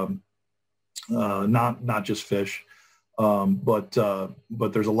 but not just fish. But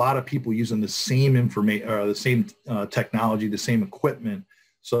there's a lot of people using the same information, or the same technology, the same equipment.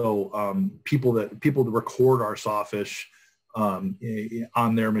 So people that record our sawfish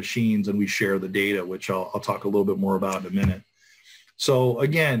on their machines, and we share the data, which I'll talk a little bit more about in a minute. So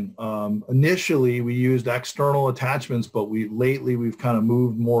again, initially we used external attachments, but lately we've kind of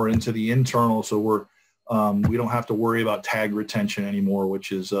moved more into the internal. So we don't have to worry about tag retention anymore,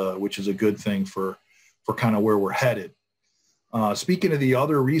 which is a good thing for kind of where we're headed. Speaking of the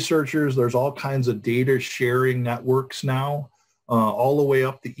other researchers, there's all kinds of data sharing networks now, all the way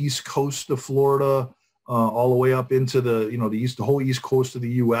up the East Coast of Florida, all the way up into the whole East Coast of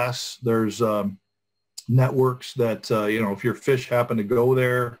the U.S. There's networks that, if your fish happen to go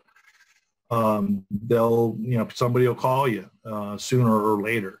there, somebody will call you sooner or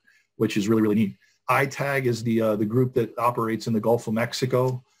later, which is really, really neat. iTag is the group that operates in the Gulf of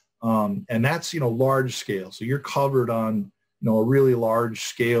Mexico. And that's, large scale. So you're covered on, a really large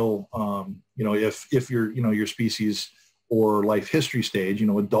scale, if your species or life history stage,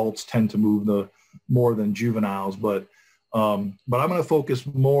 adults tend to move more than juveniles, but I'm going to focus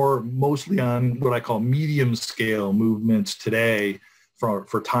mostly on what I call medium scale movements today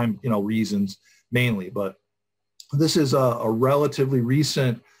for time, reasons mainly. But this is a relatively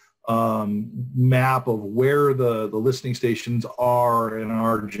recent map of where the listening stations are in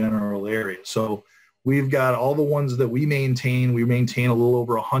our general area. So we've got all the ones that we maintain. We maintain a little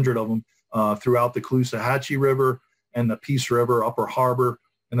over 100 of them throughout the Caloosahatchee River and the Peace River, Upper Harbor.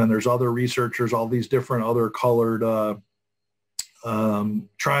 And then there's other researchers, all these different other colored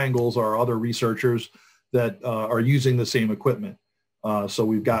triangles are other researchers that are using the same equipment. So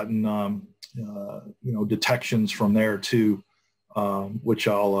we've gotten, detections from there too, which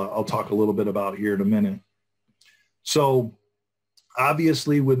I'll talk a little bit about here in a minute. So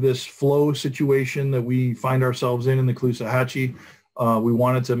obviously with this flow situation that we find ourselves in the Caloosahatchee, we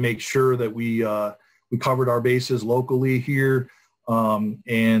wanted to make sure that we covered our bases locally here. I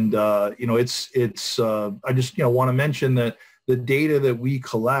just, want to mention that the data that we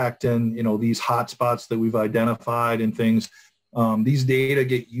collect and, these hotspots that we've identified and things, these data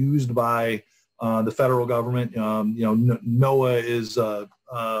get used by the federal government. NOAA is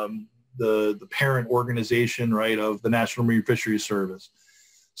the parent organization, right, of the National Marine Fisheries Service.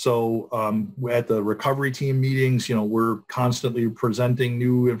 So at the recovery team meetings, we're constantly presenting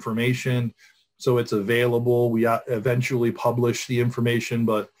new information. So it's available. We eventually publish the information,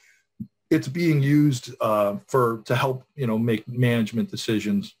 but it's being used to help, make management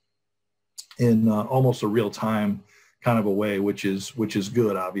decisions in almost a real time kind of a way, which is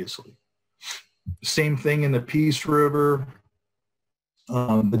good, obviously. Same thing in the Peace River.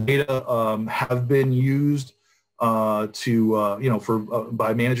 The data have been used by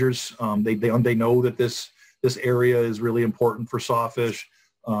managers. They know that this area is really important for sawfish.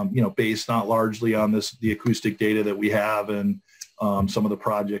 Based not largely on the acoustic data that we have and some of the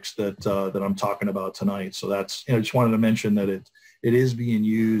projects that I'm talking about tonight. So that's, I just wanted to mention that it is being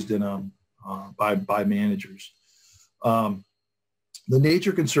used by managers. The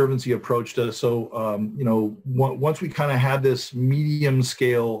Nature Conservancy approached us. So, once we kind of had this medium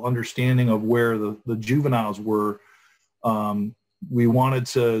scale understanding of where the juveniles were, we wanted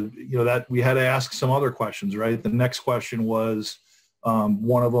to, that we had to ask some other questions, right? The next question was,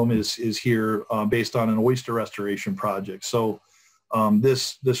 one of them is here based on an oyster restoration project. So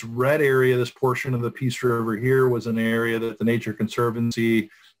this red area, this portion of the Peace River here was an area that the Nature Conservancy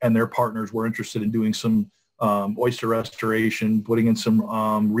and their partners were interested in doing some oyster restoration, putting in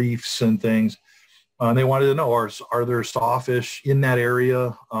some reefs and things. They wanted to know, are there sawfish in that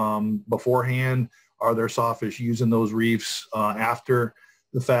area beforehand? Are there sawfish using those reefs after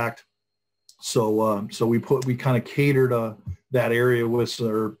the fact? So we kind of catered that area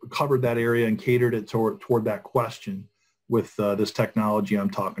covered that area and catered it toward that question with this technology I'm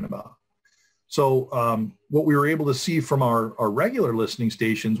talking about. So what we were able to see from our regular listening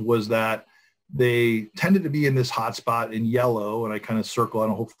stations was that they tended to be in this hotspot in yellow, and I kind of circle,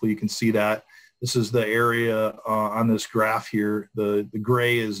 and hopefully you can see that. This is the area on this graph here. The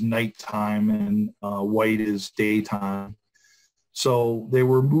gray is nighttime and white is daytime. So they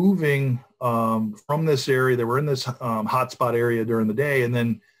were moving from this area. They were in this hotspot area during the day, and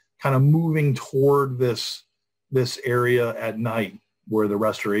then kind of moving toward this area at night where the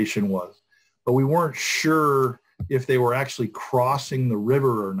restoration was. But we weren't sure if they were actually crossing the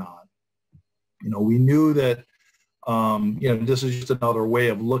river or not. We knew that, this is just another way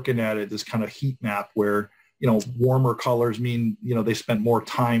of looking at it, this kind of heat map where, warmer colors mean, they spent more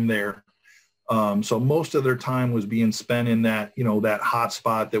time there. So most of their time was being spent in that, that hot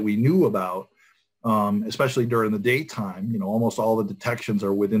spot that we knew about, especially during the daytime. Almost all the detections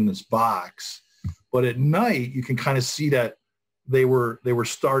are within this box. But at night, you can kind of see that they were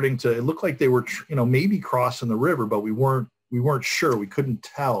starting to, it looked like they were, maybe crossing the river, but we weren't weren't sure. We couldn't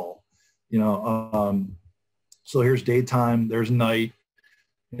tell, so here's daytime, there's night,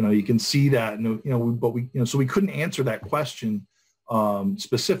 you can see that, and, but so we couldn't answer that question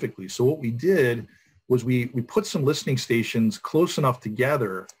specifically. So what we did was we put some listening stations close enough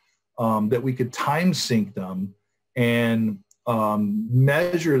together that we could time sync them and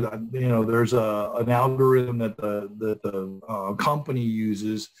measure that. There's an algorithm that the company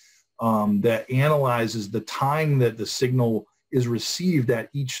uses that analyzes the time that the signal is received at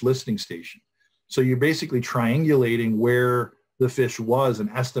each listening station. So you're basically triangulating where the fish was and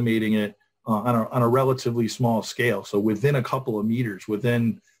estimating it on a relatively small scale. So within a couple of meters,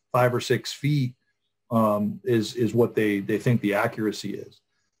 within 5 or 6 feet, is what they think the accuracy is.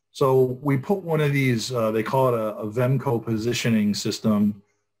 So we put one of these, they call it a Vemco positioning system,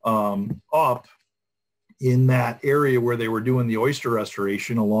 up in that area where they were doing the oyster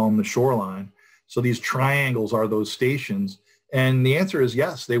restoration along the shoreline. So these triangles are those stations. And the answer is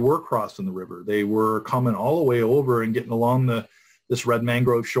yes, they were crossing the river. They were coming all the way over and getting along this red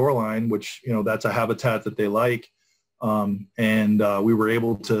mangrove shoreline, which, that's a habitat that they like. And we were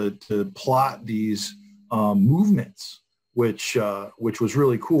able to plot these movements, which was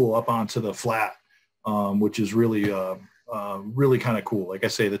really cool, up onto the flat, which is really kind of cool. Like I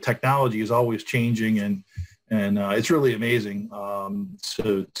say, the technology is always changing, and it's really amazing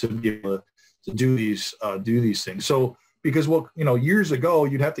to be able to do these things. So because, years ago,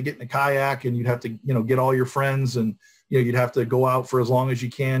 you'd have to get in a kayak and you'd have to, get all your friends, and, you'd have to go out for as long as you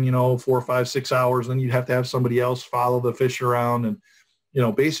can, 4, 5, 6 hours. Then you'd have to have somebody else follow the fish around.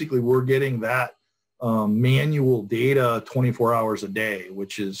 And, basically we're getting that manual data 24 hours a day,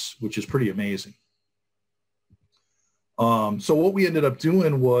 which is pretty amazing. So what we ended up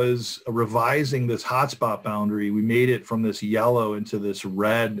doing was revising this hotspot boundary. We made it from this yellow into this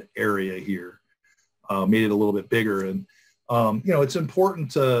red area here, made it a little bit bigger. And, it's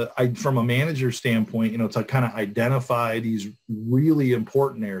important from a manager standpoint, to kind of identify these really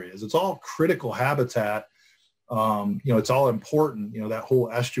important areas. It's all critical habitat. It's all important. That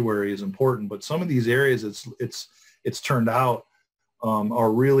whole estuary is important, but some of these areas it's turned out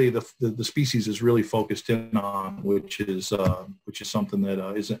are really the species is really focused in on, which is something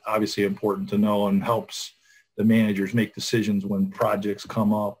that is obviously important to know and helps the managers make decisions when projects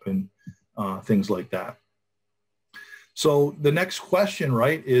come up and things like that. So the next question,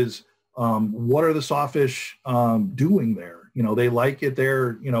 right, is what are the sawfish doing there? They like it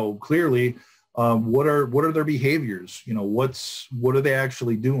there, clearly. What are their behaviors? What are they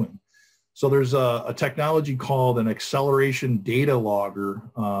actually doing? So there's a technology called an acceleration data logger,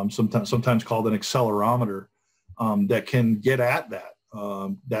 sometimes called an accelerometer, that can get at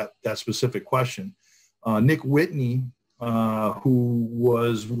that specific question. Nick Whitney, who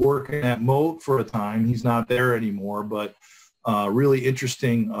was working at Moat for a time, he's not there anymore, but really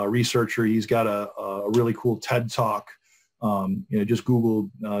interesting researcher. He's got a really cool TED Talk. Just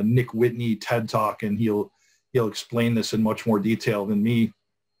Google Nick Whitney TED Talk, and he'll explain this in much more detail than me,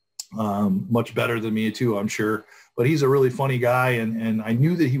 much better than me too, I'm sure. But he's a really funny guy, and I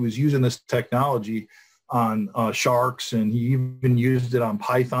knew that he was using this technology on sharks, and he even used it on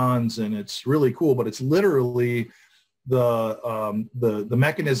pythons, and it's really cool. But it's literally the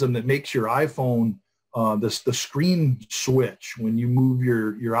mechanism that makes your iPhone the screen switch when you move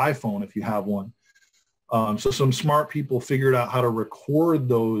your iPhone, if you have one. So some smart people figured out how to record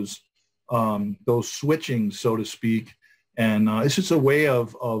those switchings, so to speak. And it's just a way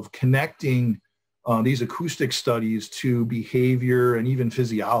of connecting these acoustic studies to behavior and even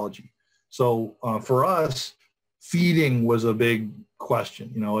physiology. So for us, feeding was a big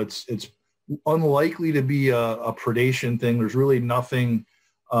question. It's unlikely to be a predation thing. There's really nothing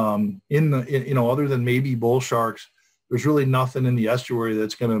other than maybe bull sharks. There's really nothing in the estuary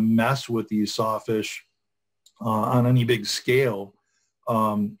that's going to mess with these sawfish on any big scale.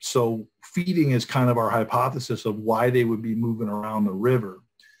 So feeding is kind of our hypothesis of why they would be moving around the river.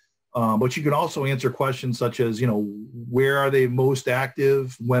 But you can also answer questions such as, where are they most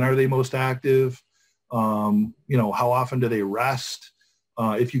active? When are they most active? How often do they rest?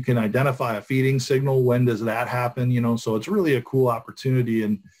 If you can identify a feeding signal, when does that happen? So it's really a cool opportunity.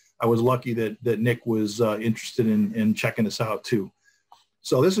 And I was lucky that Nick was interested in checking this out too.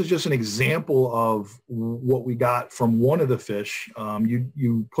 So this is just an example of what we got from one of the fish.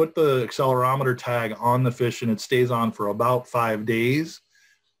 You put the accelerometer tag on the fish and it stays on for about 5 days.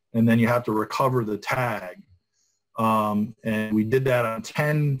 And then you have to recover the tag. And we did that on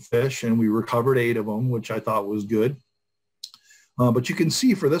 10 fish and we recovered 8 of them, which I thought was good. But you can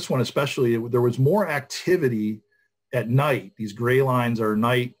see for this one especially, there was more activity at night. These gray lines are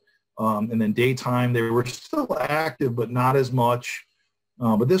night And then daytime, they were still active, but not as much.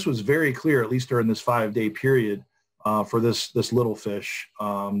 But this was very clear, at least during this 5-day period, for this little fish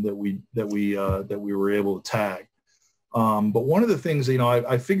that we were able to tag. But one of the things,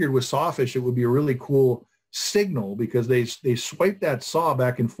 I figured with sawfish, it would be a really cool signal because they swipe that saw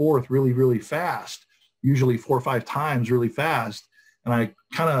back and forth really, really fast, usually 4 or 5 times really fast. And I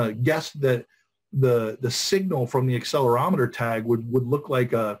kind of guessed that the signal from the accelerometer tag would look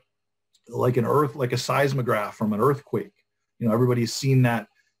like a seismograph from an earthquake. Everybody's seen that,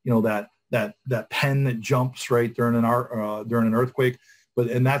 that pen that jumps right during an earthquake.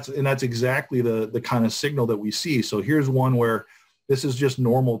 And that's exactly the kind of signal that we see. So here's one where this is just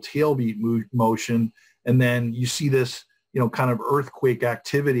normal tailbeat motion. And then you see this, kind of earthquake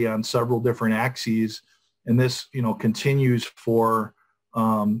activity on several different axes. And this, continues for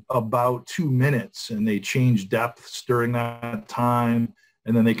about 2 minutes, and they change depths during that time.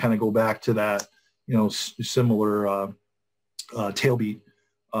 And then they kind of go back to that, similar tailbeat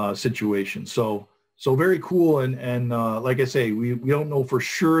situation. So very cool. And like I say, we don't know for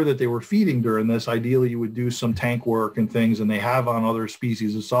sure that they were feeding during this. Ideally, you would do some tank work and things, and they have on other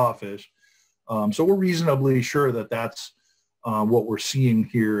species of sawfish. So we're reasonably sure that that's what we're seeing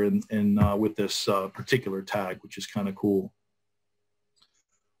here with this particular tag, which is kind of cool.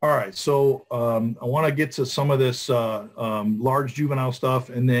 All right, so I want to get to some of this large juvenile stuff,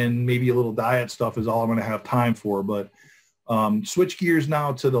 and then maybe a little diet stuff is all I'm going to have time for. But switch gears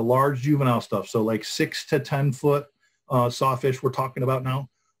now to the large juvenile stuff. So like 6 to 10 foot sawfish we're talking about now.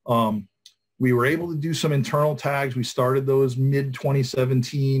 We were able to do some internal tags. We started those mid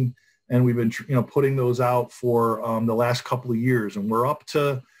 2017, and we've been putting those out for the last couple of years, and we're up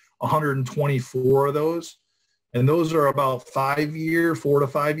to 124 of those. And those are about 4 to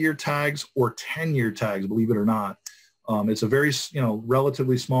 5 year tags or 10-year tags, believe it or not. It's a very,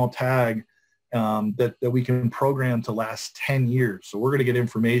 relatively small tag that we can program to last 10 years. So we're going to get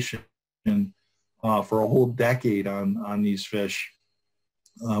information for a whole decade on these fish,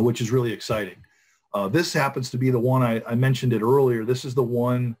 which is really exciting. This happens to be the one I mentioned it earlier. This is the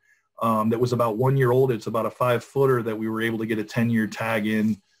one that was about 1 year old. It's about a 5-footer that we were able to get a 10-year tag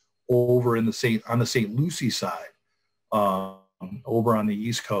in over in on the St. Lucie side, over on the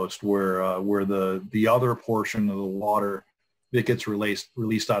East Coast, where the other portion of the water that gets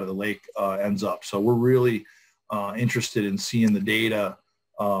released out of the lake ends up. So we're really interested in seeing the data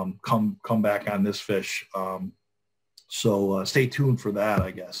come back on this fish. So stay tuned for that,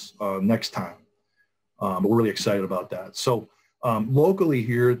 I guess, next time. But we're really excited about that. So locally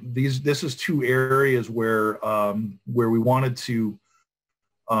here, this is 2 areas where we wanted to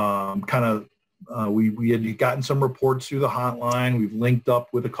we had gotten some reports through the hotline. We've linked up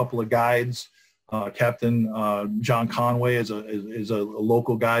with a couple of guides. Captain John Conway is a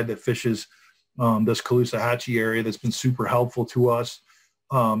local guide that fishes this Caloosahatchee area that's been super helpful to us.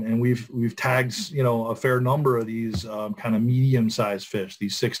 And we've tagged a fair number of these kind of medium-sized fish,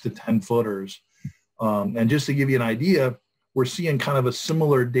 these 6 to 10 footers. And just to give you an idea, we're seeing kind of a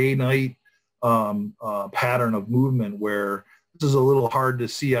similar day-night pattern of movement where this is a little hard to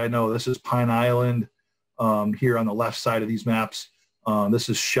see. I know this is Pine Island here on the left side of these maps. This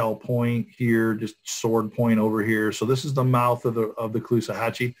is Shell Point here, just Sword Point over here. So this is the mouth of the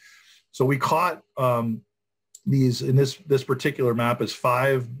Caloosahatchee. So we caught these in this particular map is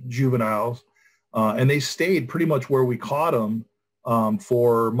 5 juveniles, and they stayed pretty much where we caught them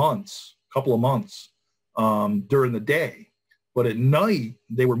for a couple of months during the day. But at night,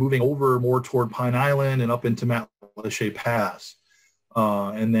 they were moving over more toward Pine Island and up into Matlacha Pass.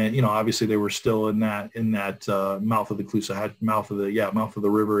 And then, obviously they were still in that mouth of the Caloosahatchee, mouth of the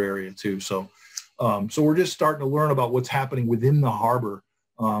river area too. So we're just starting to learn about what's happening within the harbor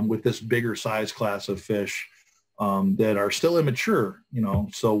with this bigger size class of fish that are still immature,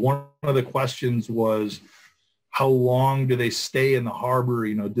 So one of the questions was, how long do they stay in the harbor?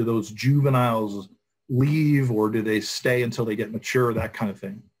 Do those juveniles leave, or do they stay until they get mature, that kind of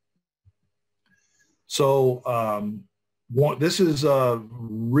thing? So this is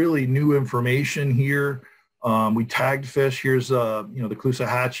really new information here. We tagged fish. Here's the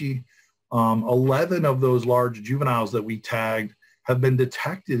Caloosahatchee. 11 of those large juveniles that we tagged have been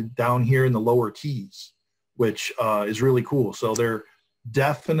detected down here in the lower Keys, which is really cool. So they're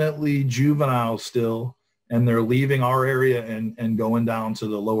definitely juveniles still, and they're leaving our area and going down to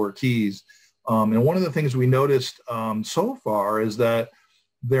the lower Keys. And one of the things we noticed so far is that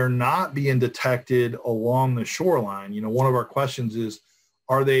they're not being detected along the shoreline. One of our questions is,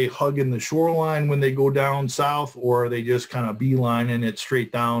 are they hugging the shoreline when they go down south, or are they just kind of beelining it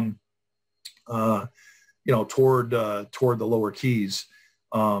straight down, toward the lower Keys?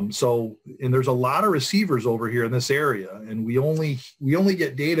 And there's a lot of receivers over here in this area, and we only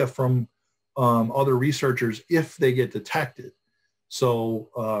get data from other researchers if they get detected. So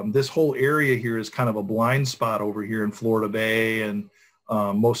this whole area here is kind of a blind spot over here in Florida Bay and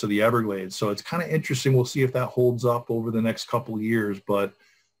most of the Everglades. So it's kind of interesting. We'll see if that holds up over the next couple of years, but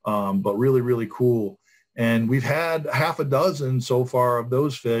really, really cool. And we've had half a dozen so far of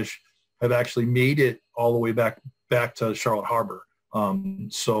those fish have actually made it all the way back to Charlotte Harbor.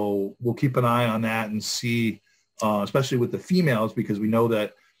 So we'll keep an eye on that and see, especially with the females, because we know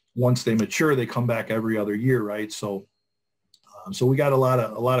that once they mature, they come back every other year, right? So we got a lot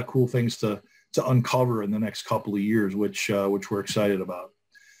of cool things to uncover in the next couple of years, which we're excited about.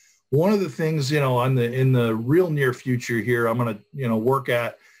 One of the things, in the real near future here, I'm going to, work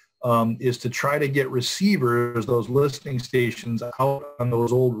at is to try to get receivers, those listening stations, out on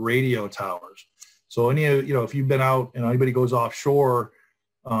those old radio towers. So if you've been out and anybody goes offshore,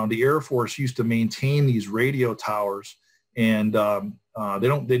 the Air Force used to maintain these radio towers, and they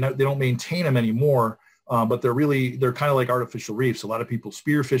don't maintain them anymore. But they're kind of like artificial reefs. A lot of people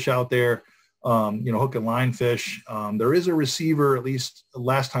spearfish out there, hook and line fish. There is a receiver, at least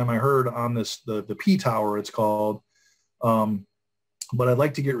last time I heard, on the P tower, it's called. But I'd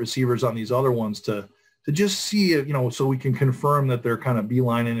like to get receivers on these other ones to just see, so we can confirm that they're kind of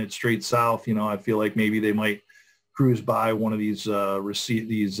beelining it straight south. I feel like maybe they might cruise by one of these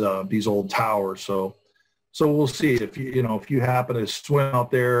old towers. So we'll see if you happen to swim out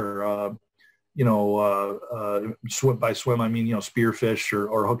there, or, swim, I mean, spearfish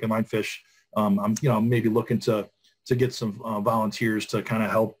or hook and line fish. I'm maybe looking to get some volunteers to kind of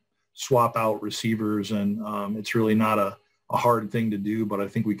help swap out receivers. And it's really not a hard thing to do, but I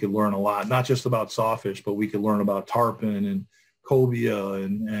think we could learn a lot, not just about sawfish, but we could learn about tarpon and cobia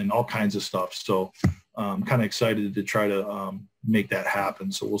and all kinds of stuff. So I'm kind of excited to try to make that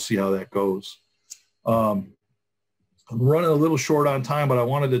happen. So we'll see how that goes. I'm running a little short on time, but I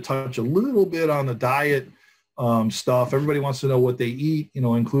wanted to touch a little bit on the diet stuff. Everybody wants to know what they eat,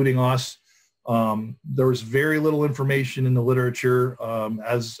 including us. There was very little information in the literature.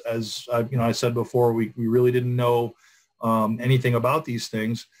 As I said before, we really didn't know anything about these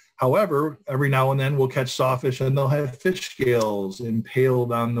things. However, every now and then we'll catch sawfish and they'll have fish scales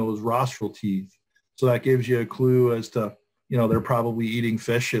impaled on those rostral teeth. So that gives you a clue as to, they're probably eating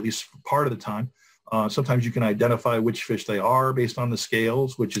fish at least part of the time. Sometimes you can identify which fish they are based on the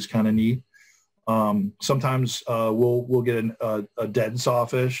scales, which is kind of neat. Sometimes we'll get a dead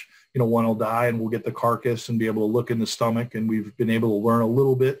sawfish, one will die, and we'll get the carcass and be able to look in the stomach, and we've been able to learn a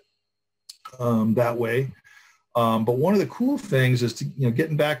little bit that way. But one of the cool things is to,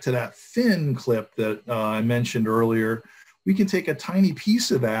 getting back to that fin clip that I mentioned earlier, we can take a tiny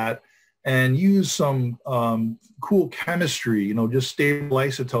piece of that and use some cool chemistry, just stable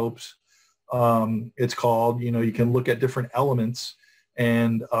isotopes. It's called, you can look at different elements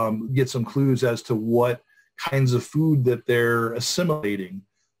and get some clues as to what kinds of food that they're assimilating.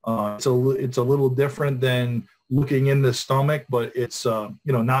 It's a little different than looking in the stomach, but it's,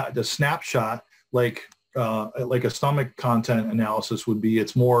 not the snapshot like a stomach content analysis would be.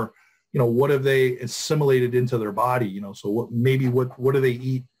 It's more, what have they assimilated into their body, so what do they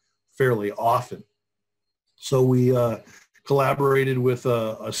eat fairly often? So we collaborated with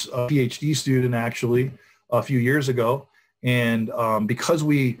a PhD student actually a few years ago. And because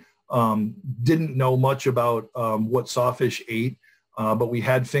we didn't know much about what sawfish ate, but we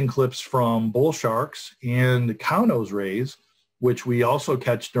had fin clips from bull sharks and cow nose rays, which we also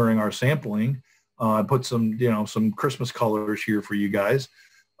catch during our sampling. I put some Christmas colors here for you guys.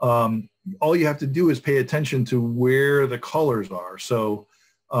 All you have to do is pay attention to where the colors are. So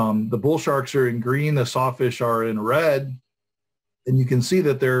the bull sharks are in green, the sawfish are in red, and you can see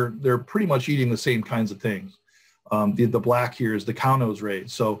that they're pretty much eating the same kinds of things. The black here is the cow nose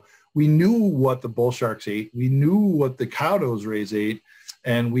rays. So we knew what the bull sharks ate, we knew what the cow nose rays ate,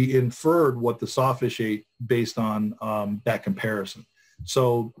 and we inferred what the sawfish ate based on that comparison.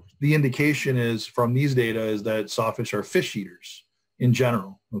 So the indication is from these data is that sawfish are fish eaters in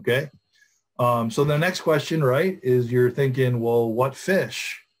general, okay? So the next question, right, is you're thinking, well, what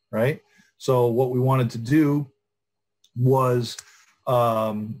fish, right? So what we wanted to do was,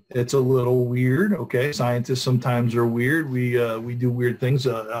 it's a little weird, okay? Scientists sometimes are weird. We do weird things,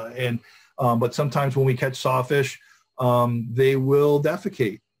 but sometimes when we catch sawfish, they will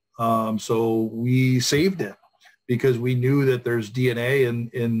defecate. So we saved it because we knew that there's DNA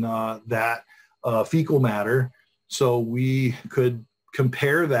in that fecal matter. So we could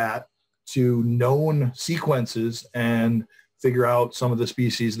compare that to known sequences and figure out some of the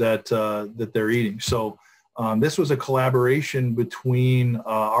species that they're eating. So This was a collaboration between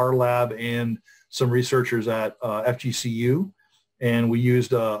our lab and some researchers at FGCU, and we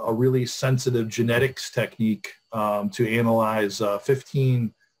used a really sensitive genetics technique to analyze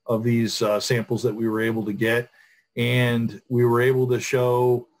 15 of these samples that we were able to get, and we were able to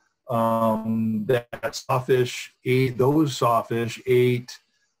show that those sawfish ate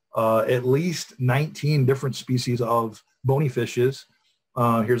at least 19 different species of bony fishes.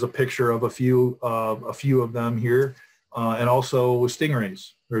 Here's a picture of a few of them here, and also with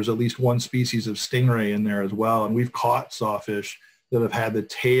stingrays. There's at least one species of stingray in there as well, and we've caught sawfish that have had the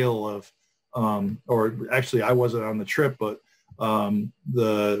tail of, or actually I wasn't on the trip, but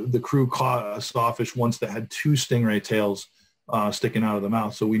the crew caught a sawfish once that had 2 stingray tails sticking out of the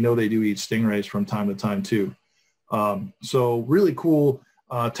mouth. So we know they do eat stingrays from time to time too. So really cool.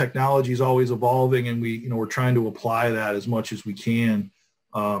 Technology is always evolving, and we're trying to apply that as much as we can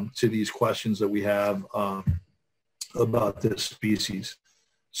to these questions that we have about this species.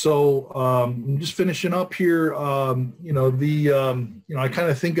 So I'm just finishing up here. I kind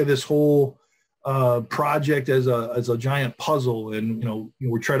of think of this whole project as a giant puzzle, and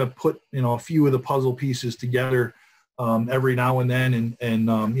we're trying to put a few of the puzzle pieces together every now and then, and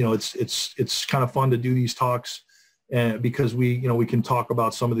it's kind of fun to do these talks, because we can talk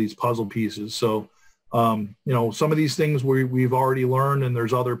about some of these puzzle pieces. So some of these things we've already learned, and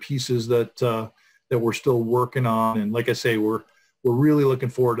there's other pieces that we're still working on. And like I say, we're really looking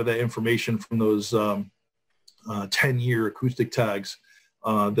forward to that information from those 10-year acoustic tags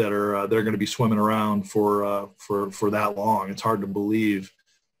that are going to be swimming around for that long. It's hard to believe,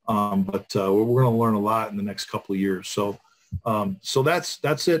 but we're going to learn a lot in the next couple of years. So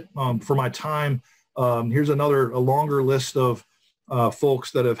that's it for my time. Here's a longer list of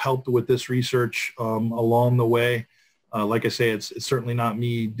folks that have helped with this research along the way. Like I say, it's certainly not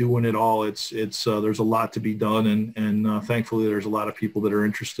me doing it all. It's there's a lot to be done, and thankfully there's a lot of people that are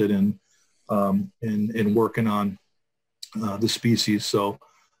interested in working on the species. So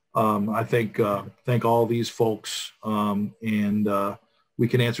I thank all these folks, and we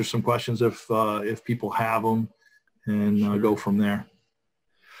can answer some questions if people have them, and Sure. Go from there.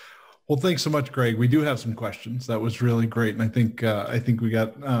 Well, thanks so much, Greg. We do have some questions. That was really great, and I think we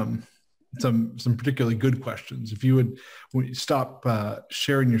got some particularly good questions. If you would stop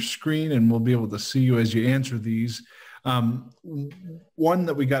sharing your screen, and we'll be able to see you as you answer these. One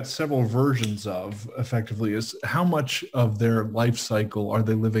that we got several versions of effectively is how much of their life cycle are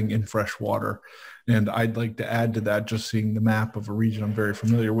they living in fresh water? And I'd like to add to that, just seeing the map of a region I'm very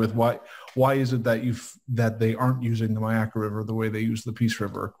familiar with. Why is it that they aren't using the Myakka River the way they use the Peace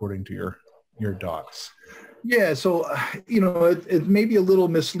River, according to your dots? Yeah, so it may be a little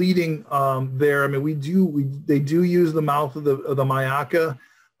misleading there. I mean, they do use the mouth of the Myakka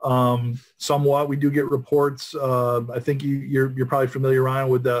somewhat. We do get reports. I think you're probably familiar, Ryan,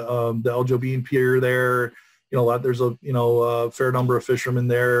 with the El Jobin Pier there. There's a fair number of fishermen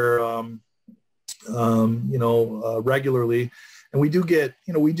there, regularly, and we do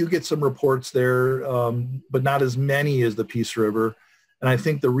get some reports there, but not as many as the Peace River. And I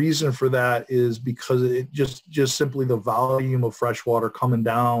think the reason for that is because it just simply the volume of fresh water coming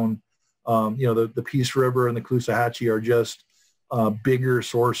down. The Peace River and the Caloosahatchee are just bigger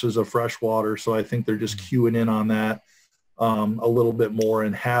sources of fresh water. So I think they're just queuing in on that a little bit more,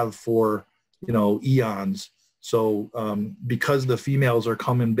 and have for, eons. So because the females are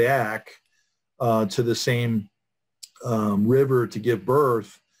coming back to the same river to give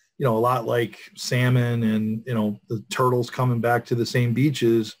birth, a lot like salmon and, the turtles coming back to the same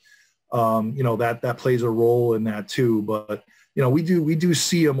beaches, that plays a role in that too. But, we do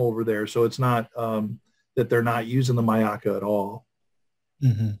see them over there. So it's not that they're not using the Myakka at all.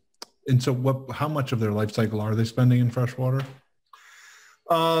 Mm-hmm. And so how much of their life cycle are they spending in fresh water?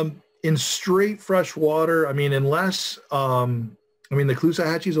 In straight fresh water, unless, the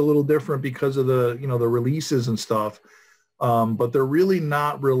Caloosahatchee is a little different because of the, the releases and stuff. But they're really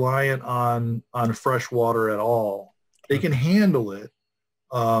not reliant on fresh water at all. They can handle it.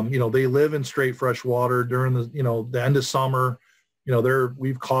 They live in straight fresh water during the end of summer.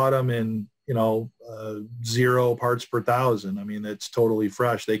 We've caught them in 0 parts per thousand. It's totally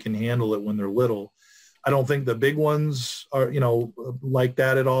fresh. They can handle it when they're little. I don't think the big ones are like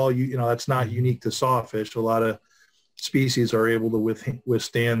that at all. That's not unique to sawfish. A lot of species are able to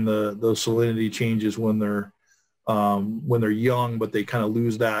withstand those salinity changes when they're young, but they kind of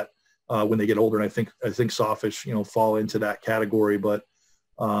lose that when they get older. And I think sawfish, fall into that category. But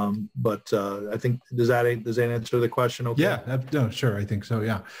I think does that answer the question? Okay. Yeah. No, sure. I think so.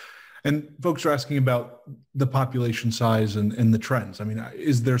 Yeah. And folks are asking about the population size and the trends. I mean,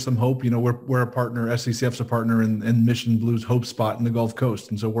 is there some hope? You know, we're a partner, SCCF's a partner in Mission Blue's Hope Spot in the Gulf Coast.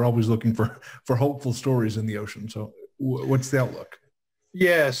 And so we're always looking for hopeful stories in the ocean. So what's the outlook?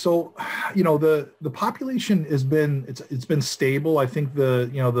 Yeah. So, you know, the population has been, it's been stable. I think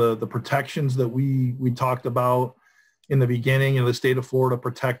the protections that we talked about in the beginning, the state of Florida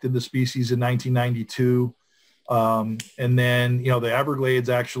protected the species in 1992. And then, the Everglades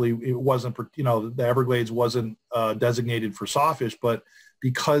actually, it wasn't, the Everglades wasn't designated for sawfish, but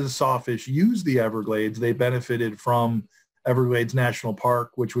because sawfish use the Everglades, they benefited from Everglades National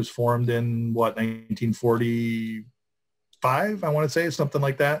Park, which was formed in 1945, I want to say, something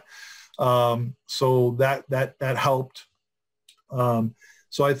like that. So that helped. So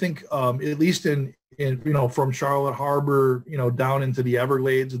I think at least in from Charlotte Harbor, down into the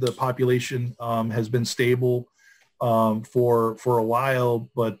Everglades, the population has been stable for a while,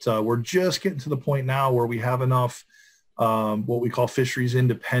 but we're just getting to the point now where we have enough what we call fisheries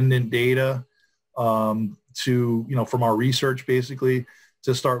independent data to, from our research basically,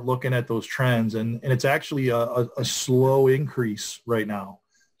 to start looking at those trends. And it's actually a slow increase right now.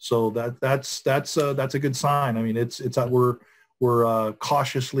 So that's a good sign. I mean, we're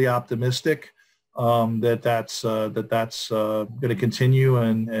cautiously optimistic that's going to continue,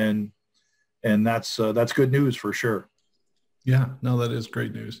 and that's good news for sure. Yeah, no, that is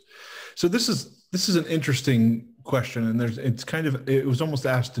great news. So this is an interesting question, and it was almost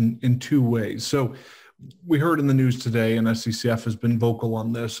asked in two ways. So we heard in the news today, and SCCF has been vocal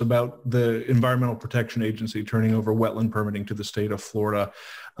on this, about the Environmental Protection Agency turning over wetland permitting to the state of Florida.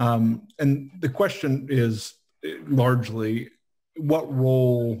 And the question is largely, what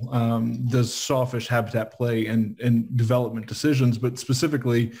role does sawfish habitat play in development decisions? But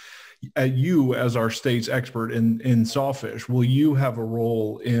specifically, you as our state's expert in sawfish, will you have a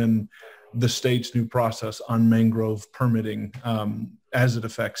role in the state's new process on mangrove permitting as it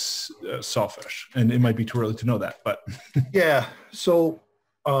affects sawfish? And it might be too early to know that, but yeah. So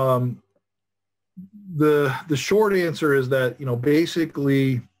the short answer is that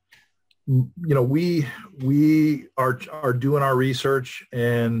basically, we are doing our research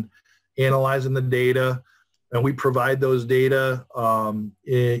and analyzing the data, and we provide those data.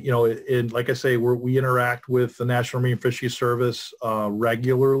 And like I say, we interact with the National Marine Fisheries Service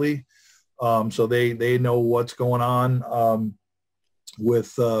regularly, so they know what's going on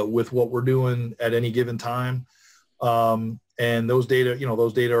with what we're doing at any given time. And those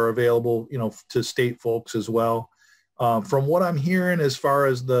data are available, to state folks as well. From what I'm hearing, as far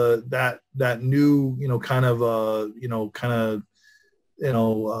as that new, I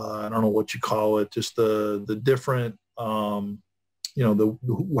don't know what you call it, just the different, how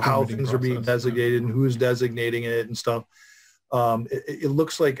things are being designated and who's designating it and stuff. It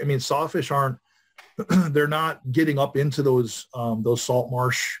looks like, sawfish they're not getting up into those salt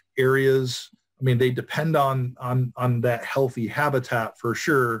marsh areas. They depend on that healthy habitat for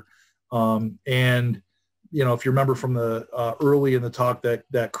sure. And if you remember from the early in the talk,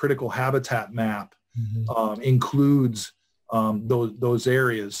 that critical habitat map includes those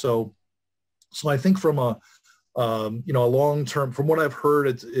areas. So I think from a long term, from what I've heard,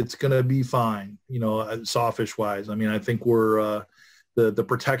 it's going to be fine. Sawfish wise. I think we're the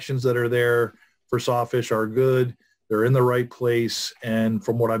protections that are there for sawfish are good. They're in the right place, and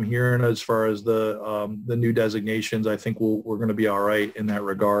from what I'm hearing, as far as the new designations, I think we're going to be all right in that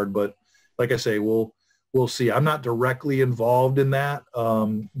regard. But like I say, we'll see. I'm not directly involved in that,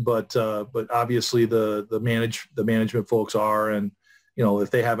 but obviously the management folks are, and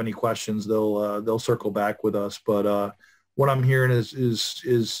if they have any questions, they'll circle back with us. But what I'm hearing is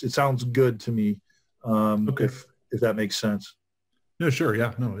it sounds good to me. Okay. If that makes sense. No, sure,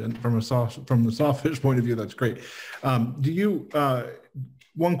 yeah, no. And from the sawfish point of view, that's great. One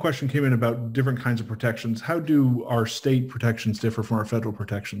question came in about different kinds of protections. How do our state protections differ from our federal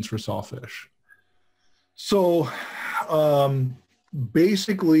protections for sawfish? So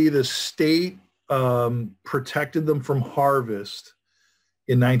basically the state protected them from harvest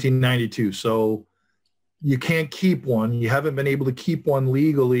in 1992. So you can't keep one. You haven't been able to keep one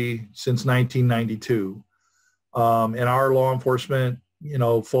legally since 1992. And our law enforcement,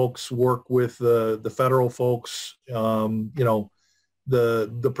 folks work with the federal folks. The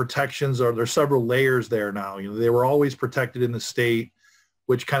protections there's several layers there now. They were always protected in the state,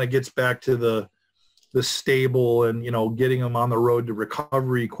 which kind of gets back to the stable and, getting them on the road to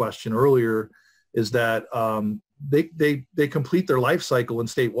recovery question earlier, is that they complete their life cycle in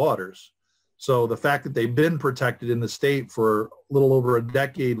state waters. So the fact that they've been protected in the state for a little over a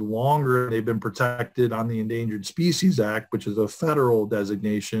decade longer, they've been protected on the Endangered Species Act, which is a federal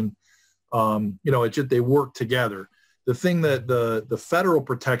designation. They work together. The thing that the federal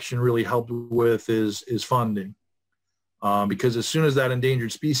protection really helped with is funding, because as soon as that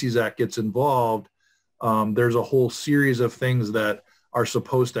Endangered Species Act gets involved, there's a whole series of things that are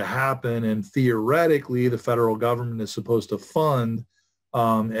supposed to happen, and theoretically the federal government is supposed to fund,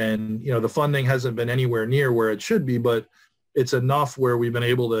 and the funding hasn't been anywhere near where it should be, but it's enough where we've been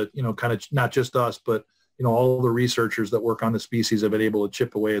able to kind of, not just us, but all the researchers that work on the species have been able to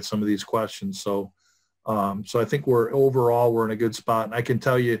chip away at some of these questions. So I think we're in a good spot, and I can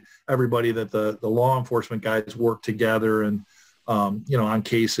tell you, everybody, that the law enforcement guys work together and on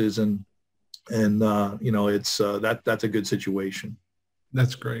cases, and it's that's a good situation.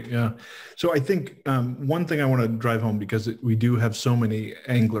 That's great. Yeah. So I think one thing I want to drive home, because we do have so many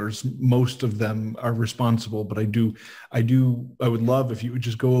anglers, most of them are responsible, but I would love if you would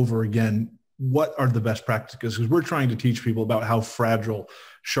just go over again, what are the best practices? Because we're trying to teach people about how fragile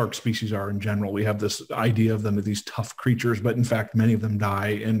shark species are in general. We have this idea of them as these tough creatures, but in fact, many of them die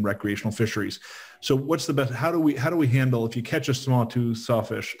in recreational fisheries. So what's the best, how do we handle, if you catch a smalltooth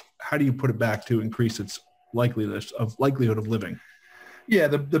sawfish, how do you put it back to increase its likelihood of living? Yeah,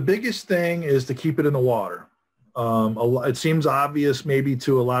 the biggest thing is to keep it in the water. It seems obvious maybe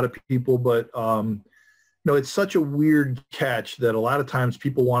to a lot of people, but it's such a weird catch that a lot of times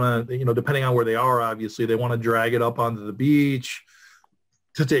people want to, depending on where they are, obviously they want to drag it up onto the beach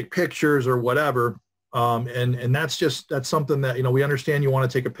to take pictures or whatever. And that's something that, we understand you want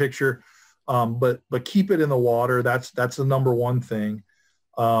to take a picture, but keep it in the water. That's the number one thing.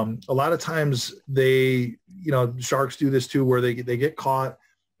 A lot of times sharks do this too, where they get caught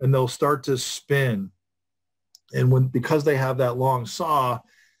and they'll start to spin. And because they have that long saw,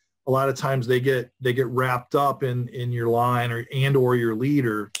 a lot of times they get wrapped up in your line or your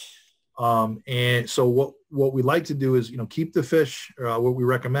leader. And so what we like to do is, keep the fish, what we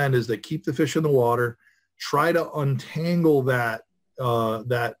recommend is that keep the fish in the water, try to untangle that,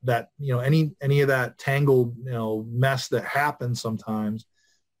 any of that tangled, mess that happens sometimes,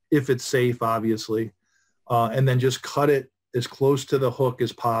 if it's safe, obviously, and then just cut it as close to the hook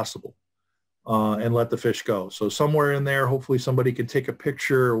as possible, and let the fish go. So somewhere in there, hopefully somebody can take a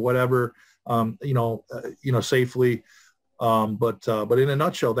picture or whatever, safely. But in a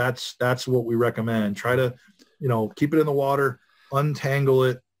nutshell, that's what we recommend. Try to, keep it in the water, untangle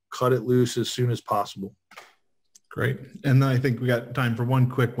it, cut it loose as soon as possible. Great. And I think we got time for one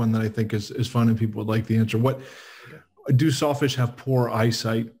quick one that I think is fun and people would like the answer. What do sawfish have poor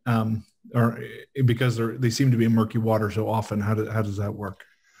eyesight, or because they seem to be in murky water so often? How does that work?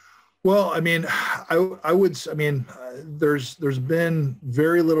 Well, there's been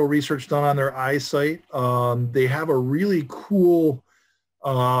very little research done on their eyesight. They have a really cool,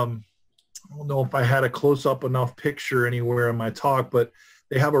 I don't know if I had a close up enough picture anywhere in my talk, but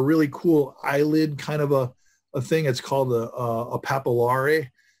they have a really cool eyelid kind of a thing. It's called a papillary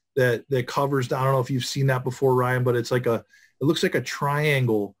that covers down. I don't know if you've seen that before, Ryan, but it looks like a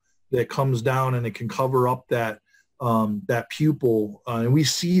triangle that comes down, and it can cover up that pupil. And we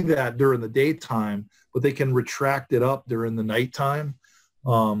see that during the daytime, but they can retract it up during the nighttime.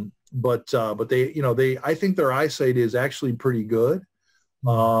 But they, I think their eyesight is actually pretty good.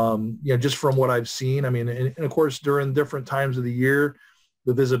 Just from what I've seen. And of course, during different times of the year,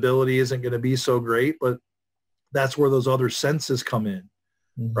 the visibility isn't going to be so great, but that's where those other senses come in,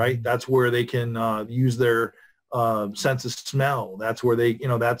 right? That's where they can use their sense of smell. That's where they,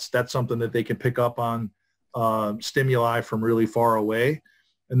 that's something that they can pick up on stimuli from really far away.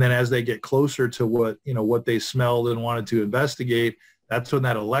 And then as they get closer to what they smelled and wanted to investigate, that's when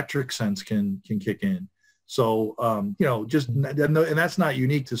that electric sense can kick in. So, and that's not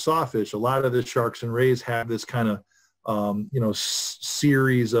unique to sawfish. A lot of the sharks and rays have this kind of,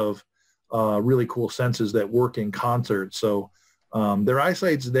 series of really cool senses that work in concert. So their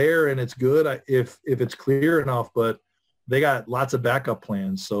eyesight's there and it's good if it's clear enough, but they got lots of backup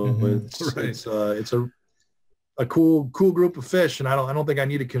plans. So it's a cool group of fish, and I don't think I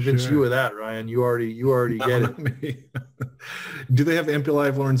need to convince you of that, Ryan. You already get it. Do they have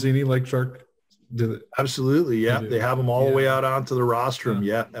ampullae lorenzini like shark? Absolutely, yeah. They have them all the way out onto the rostrum.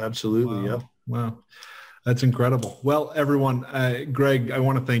 Yeah, absolutely. Wow. Yeah. Wow. That's incredible. Well, everyone, Gregg, I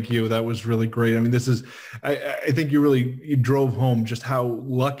want to thank you. That was really great. I think you drove home just how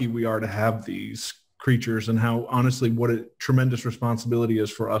lucky we are to have these creatures, and how honestly what a tremendous responsibility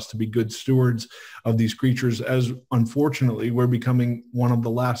is for us to be good stewards of these creatures, as unfortunately we're becoming one of the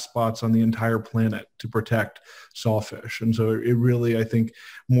last spots on the entire planet to protect sawfish. And so it really, I think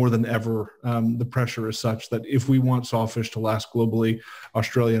more than ever, the pressure is such that if we want sawfish to last globally,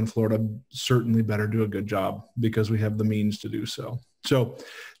 Australia and Florida certainly better do a good job, because we have the means to do so. So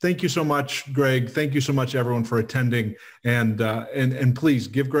thank you so much, Gregg. Thank you so much, everyone, for attending. And please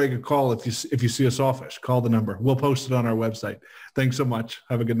give Gregg a call if you see a sawfish. Call the number. We'll post it on our website. Thanks so much.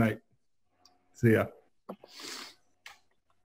 Have a good night. See ya.